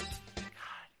that,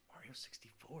 God, Mario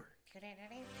 64.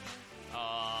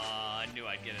 I knew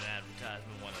I'd get an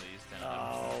advertisement one of these times.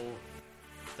 Oh.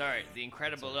 Sorry, the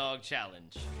Incredible Dog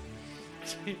Challenge.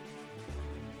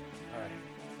 All right.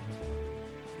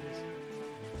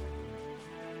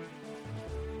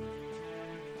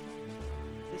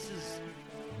 This is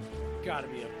got to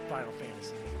be a Final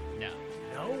Fantasy game. No.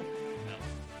 No? No.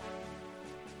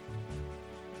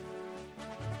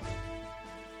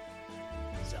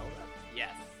 Zelda?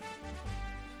 Yes.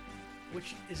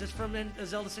 Which, is this from a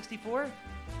Zelda 64?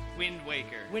 Wind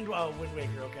Waker. Wind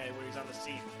Waker, okay, where he's on the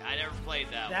sea. I never played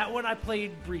that one. That one I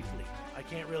played briefly. I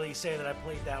can't really say that I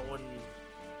played that one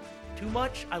too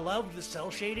much. I love the cell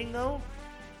shading, though,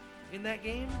 in that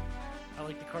game. I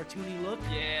like the cartoony look.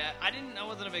 Yeah, I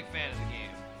wasn't a big fan of the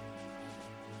game.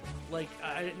 Like,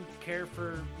 I didn't care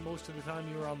for most of the time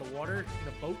you were on the water in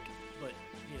a boat, but,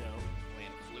 you know.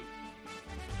 Playing flute.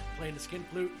 Playing the skin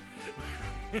flute.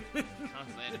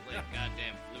 Constantly had to play a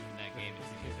goddamn flute in that game.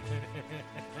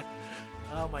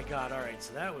 Oh my god, alright,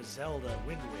 so that was Zelda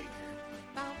Wind Waker.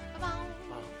 Bow, bow,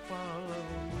 bow.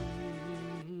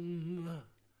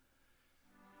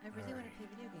 I really want to play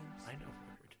video games. I know,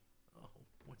 word. Oh,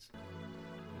 what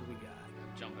do we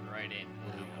got? Jumping right in.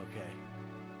 Okay.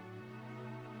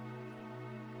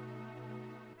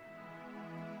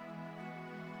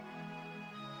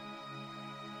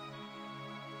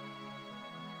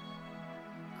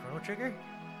 Chrono Trigger?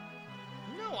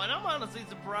 No, and I'm honestly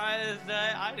surprised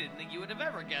I didn't think you would have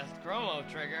ever guessed Chrono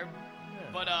Trigger. Yeah.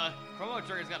 But Chrono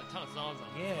Trigger's got a ton of songs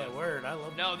on it. Yeah, word. I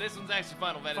love No, this one's actually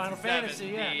Final Fantasy Final 7, Fantasy,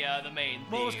 yeah. the main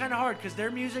Well, it was theme. kind of hard because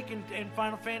their music and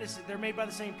Final Fantasy, they're made by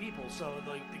the same people, so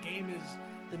like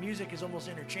the music is almost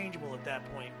interchangeable at that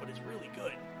point, but it's really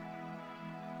good.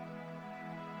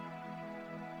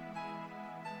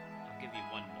 I'll give you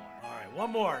one more. All right,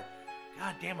 one more.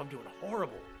 God damn, I'm doing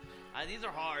horrible. These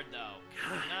are hard, though.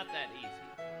 They're not that easy.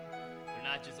 They're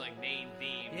not just like main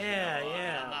themes. Yeah, you know?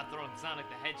 yeah. I'm not throwing Sonic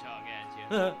the Hedgehog at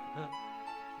you.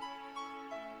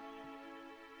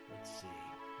 Let's see.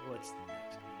 What's the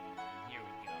next game? Here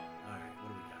we go. All right, what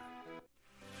do we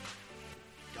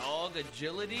got? Dog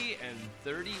Agility and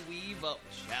 30 Weave Up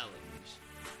Challenge.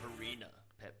 Arena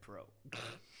Pet Pro.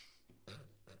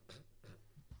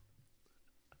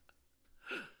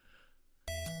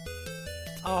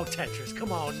 Oh, Tetris,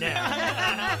 come on now.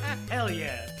 Hell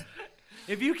yeah.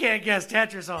 If you can't guess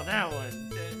Tetris on that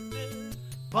one.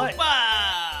 But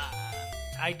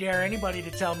I dare anybody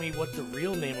to tell me what the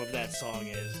real name of that song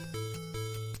is.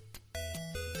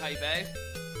 Type A?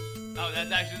 Oh,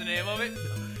 that's actually the name of it?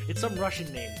 It's some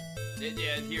Russian name.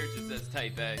 Yeah, here it just says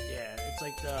Type A. Yeah, it's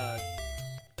like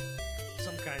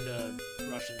some kind of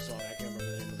Russian song. I can't remember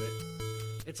the name of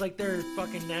it. It's like their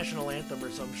fucking national anthem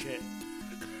or some shit.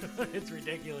 It's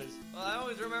ridiculous. Well, I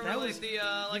always remember That like was- the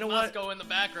you know Moscow what? in the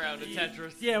background of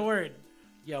Tetris. Yeah, word.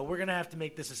 Yeah, we're gonna have to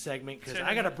make this a segment because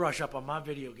I gotta brush up on my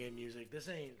video game music. This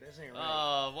ain't right.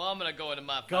 Oh, well, I'm gonna go into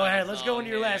my Go final ahead, let's go song into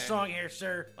your here. last song here,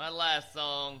 sir. My last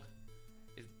song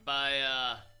is by,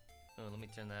 oh, let me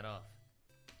turn that off.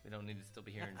 We don't need to still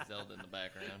be hearing Zelda in the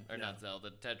background. Or No. not Zelda,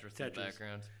 Tetris in the Tetris.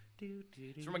 background.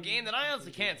 It's from a game that I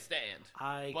honestly can't stand.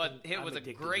 But it I'm was a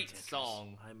addicted to great Tetris.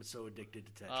 song. I'm so addicted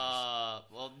to Tetris.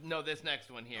 Well, no, this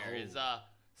next one here is Oh.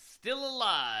 Still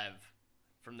Alive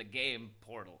from the game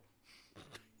Portal.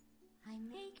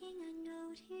 I'm making a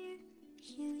note here,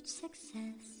 huge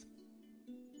success.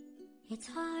 It's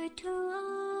hard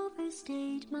to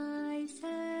overstate my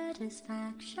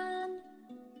satisfaction.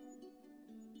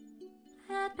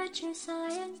 Aperture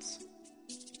science.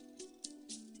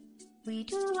 We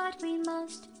do what we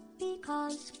must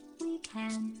because we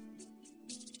can.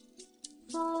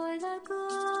 For the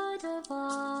good of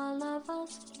all of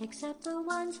us, except the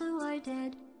ones who are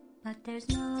dead. But there's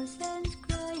no sense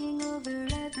crying over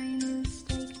every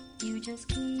mistake. You just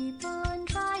keep on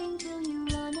trying till you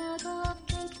run out of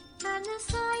cake. And the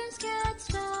science gets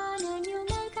done and you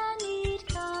make a neat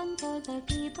gun for the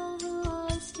people who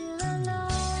are still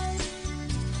alive.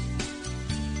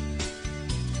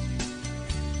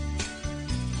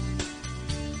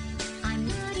 I'm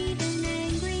not even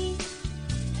angry.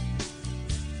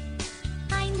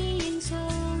 I'm being so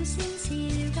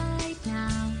sincere right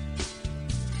now.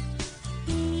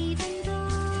 Even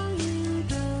though you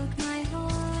broke my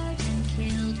heart and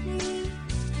killed me,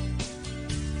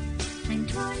 I'm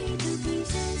torn to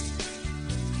pieces,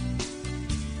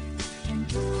 and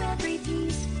threw every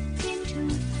piece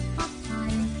into a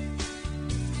fire.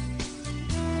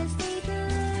 As they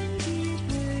burned, it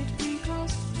hurt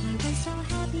because I was so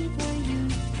happy for you.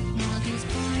 Now these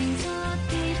points of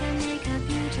data make a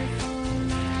beautiful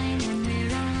line, and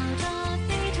we're out of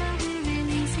data, we're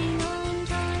releasing on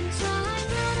time. So I'm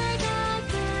glad I got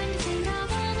burned. Think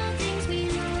of all the things we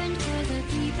learned for the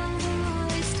people who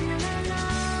are still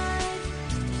alive.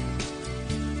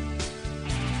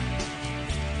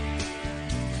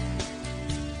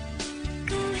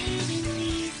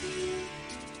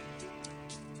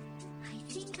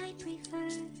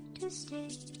 stay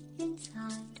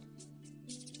inside.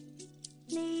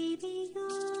 Maybe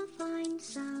you'll find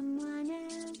someone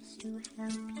else to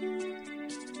help you.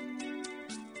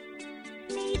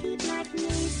 Maybe Black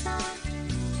Mesa.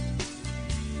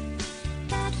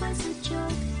 That was a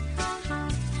joke, haha,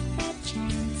 that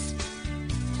chance.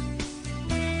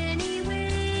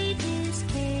 Anyway, this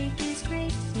cake is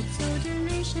great. It's so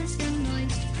delicious and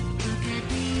moist. Look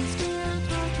at me still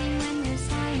talking when there's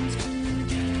science to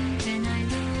do. When I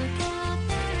look up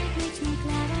there, it makes me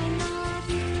glad I love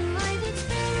you. I've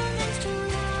experiments to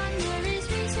run. There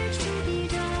is research to be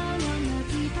done on the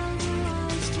people who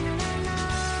are still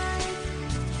alive.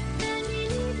 And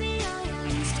believe me, I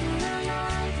am still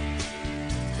alive.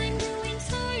 I'm doing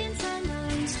science and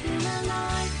I'm still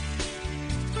alive.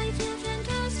 I feel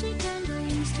fantastic and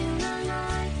I'm still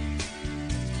alive.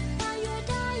 While you're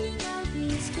dying, I'll be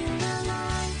still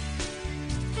alive.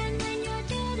 And when you're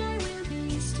dead, I will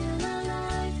be still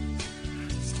alive.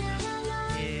 Still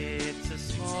alive. It's a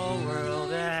small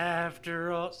world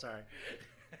after all. Sorry.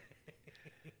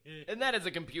 And that is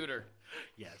a computer.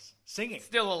 Yes. Singing.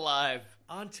 Still alive.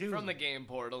 On tune. From the game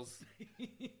portals.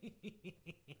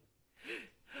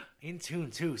 In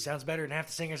tune, too. Sounds better than half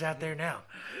the singers out there now.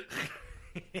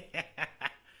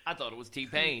 I thought it was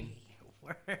T-Pain.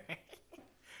 My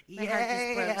heart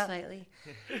just broke slightly.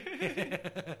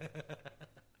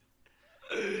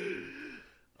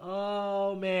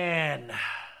 Oh, man.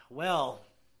 Well,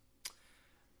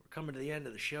 we're coming to the end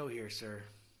of the show here, sir.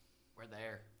 We're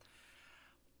there.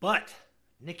 But,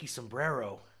 Nikki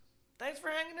Sombrero. Thanks for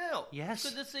hanging out. Yes.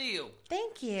 Good to see you.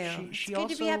 Thank you. She it's good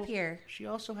to be up here. She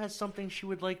also has something she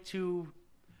would like to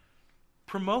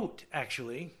promote,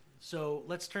 actually. So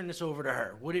let's turn this over to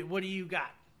her. What do you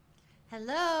got?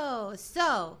 Hello.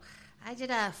 So, I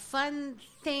did a fun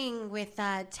thing with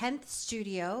 10th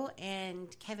Studio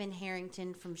and Kevin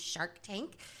Harrington from Shark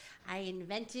Tank. I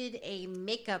invented a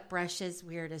makeup brush, as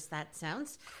weird as that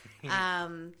sounds,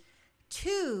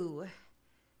 to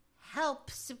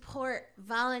help support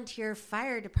volunteer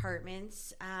fire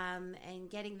departments and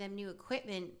getting them new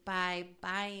equipment by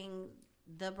buying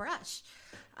the brush,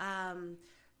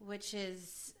 which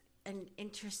is an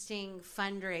interesting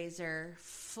fundraiser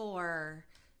for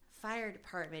fire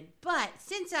department. But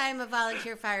since I'm a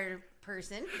volunteer fire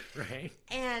person, right,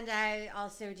 and I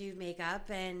also do makeup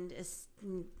and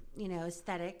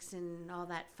aesthetics and all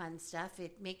that fun stuff,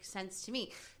 it makes sense to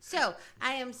me. So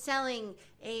I am selling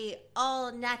a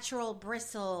all natural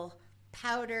bristle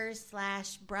powder /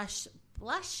 blush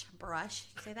brush.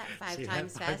 Say that five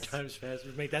times fast. 5 times fast.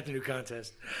 We'll make that the new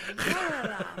contest.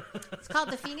 It's called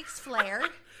the Phoenix Flare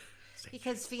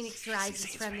because Phoenix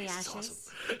rises from the ashes. Awesome.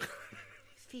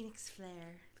 Phoenix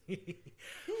Flare.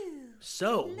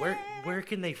 So, where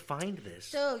can they find this?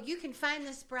 So, you can find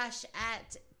this brush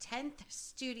at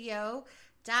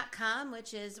 10thstudio.com,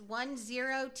 which is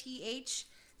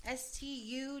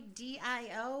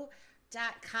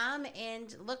 10thstudio.com,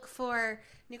 and look for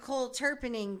Nicole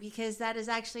Turpinning because that is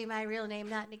actually my real name,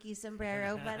 not Nikki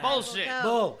Sombrero. But Bullshit.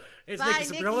 Bull. It's Nikki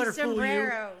Nikki Don't let her Sombrero.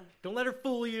 fool you. Don't let her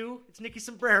fool you. It's Nikki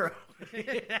Sombrero.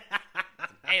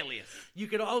 Alias. You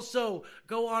can also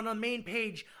go on the main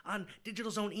page on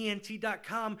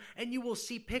digitalzoneent.com and you will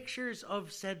see pictures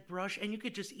of said brush, and you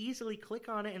could just easily click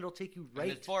on it and it'll take you right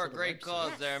and it's for to a the great website.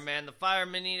 cause there, man. The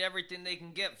firemen need everything they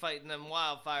can get fighting them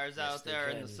wildfires out there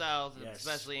in the south, and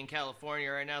especially in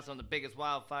California right now. Some of the biggest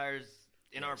wildfires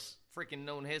in our freaking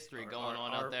known history going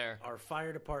on out there. Our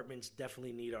fire departments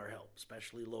definitely need our help,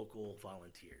 especially local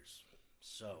volunteers.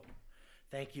 So,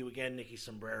 thank you again, Nikki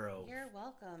Sombrero. You're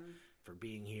welcome. For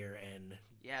being here and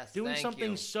doing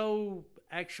something so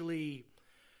actually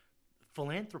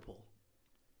philanthropal.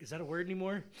 Is that a word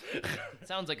anymore?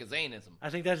 Sounds like a Zainism. I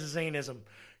think that's a Zainism.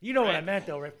 You know what I meant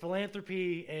though, right?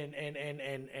 Philanthropy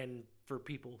and for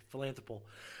people, philanthropal.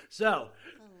 So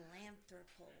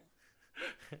philanthropal.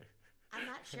 I'm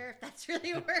not sure if that's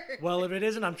really a word. Well, if it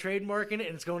isn't, I'm trademarking it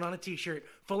and it's going on a t-shirt.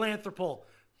 Philanthropal.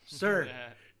 Sir,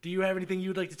 do you have anything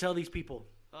you'd like to tell these people?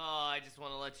 Oh, I just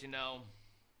want to let you know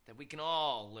that we can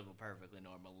all live a perfectly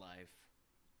normal life.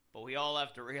 But we all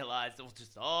have to realize that we'll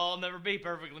just all never be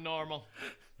perfectly normal.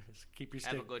 Keep your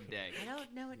stick. Have a good day. I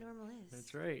don't know what normal is.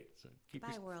 That's right. So keep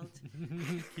Bye, world.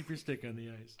 Keep your stick on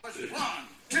the ice. 1,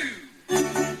 2.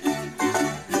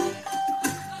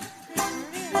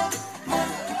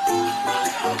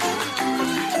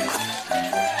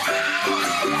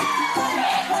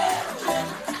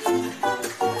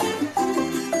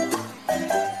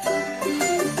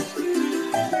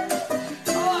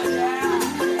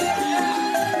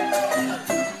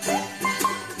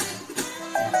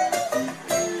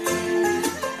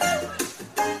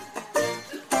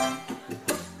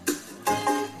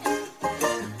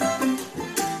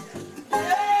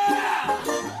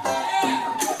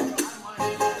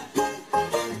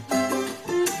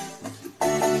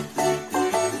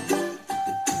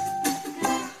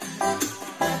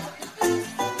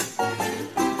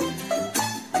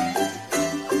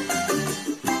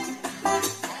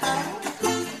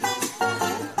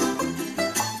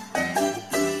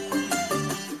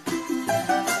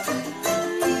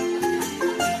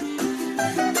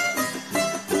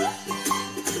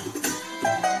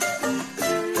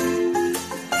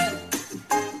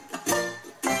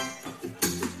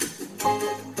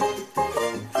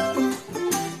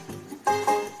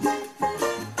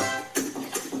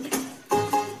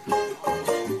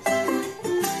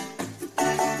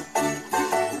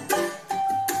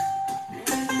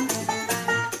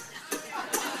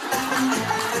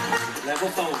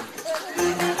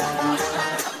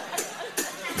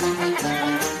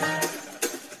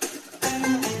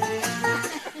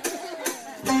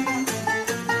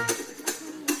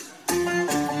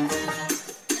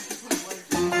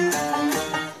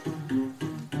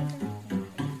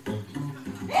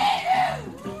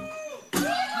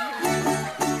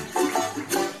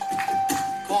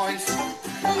 points.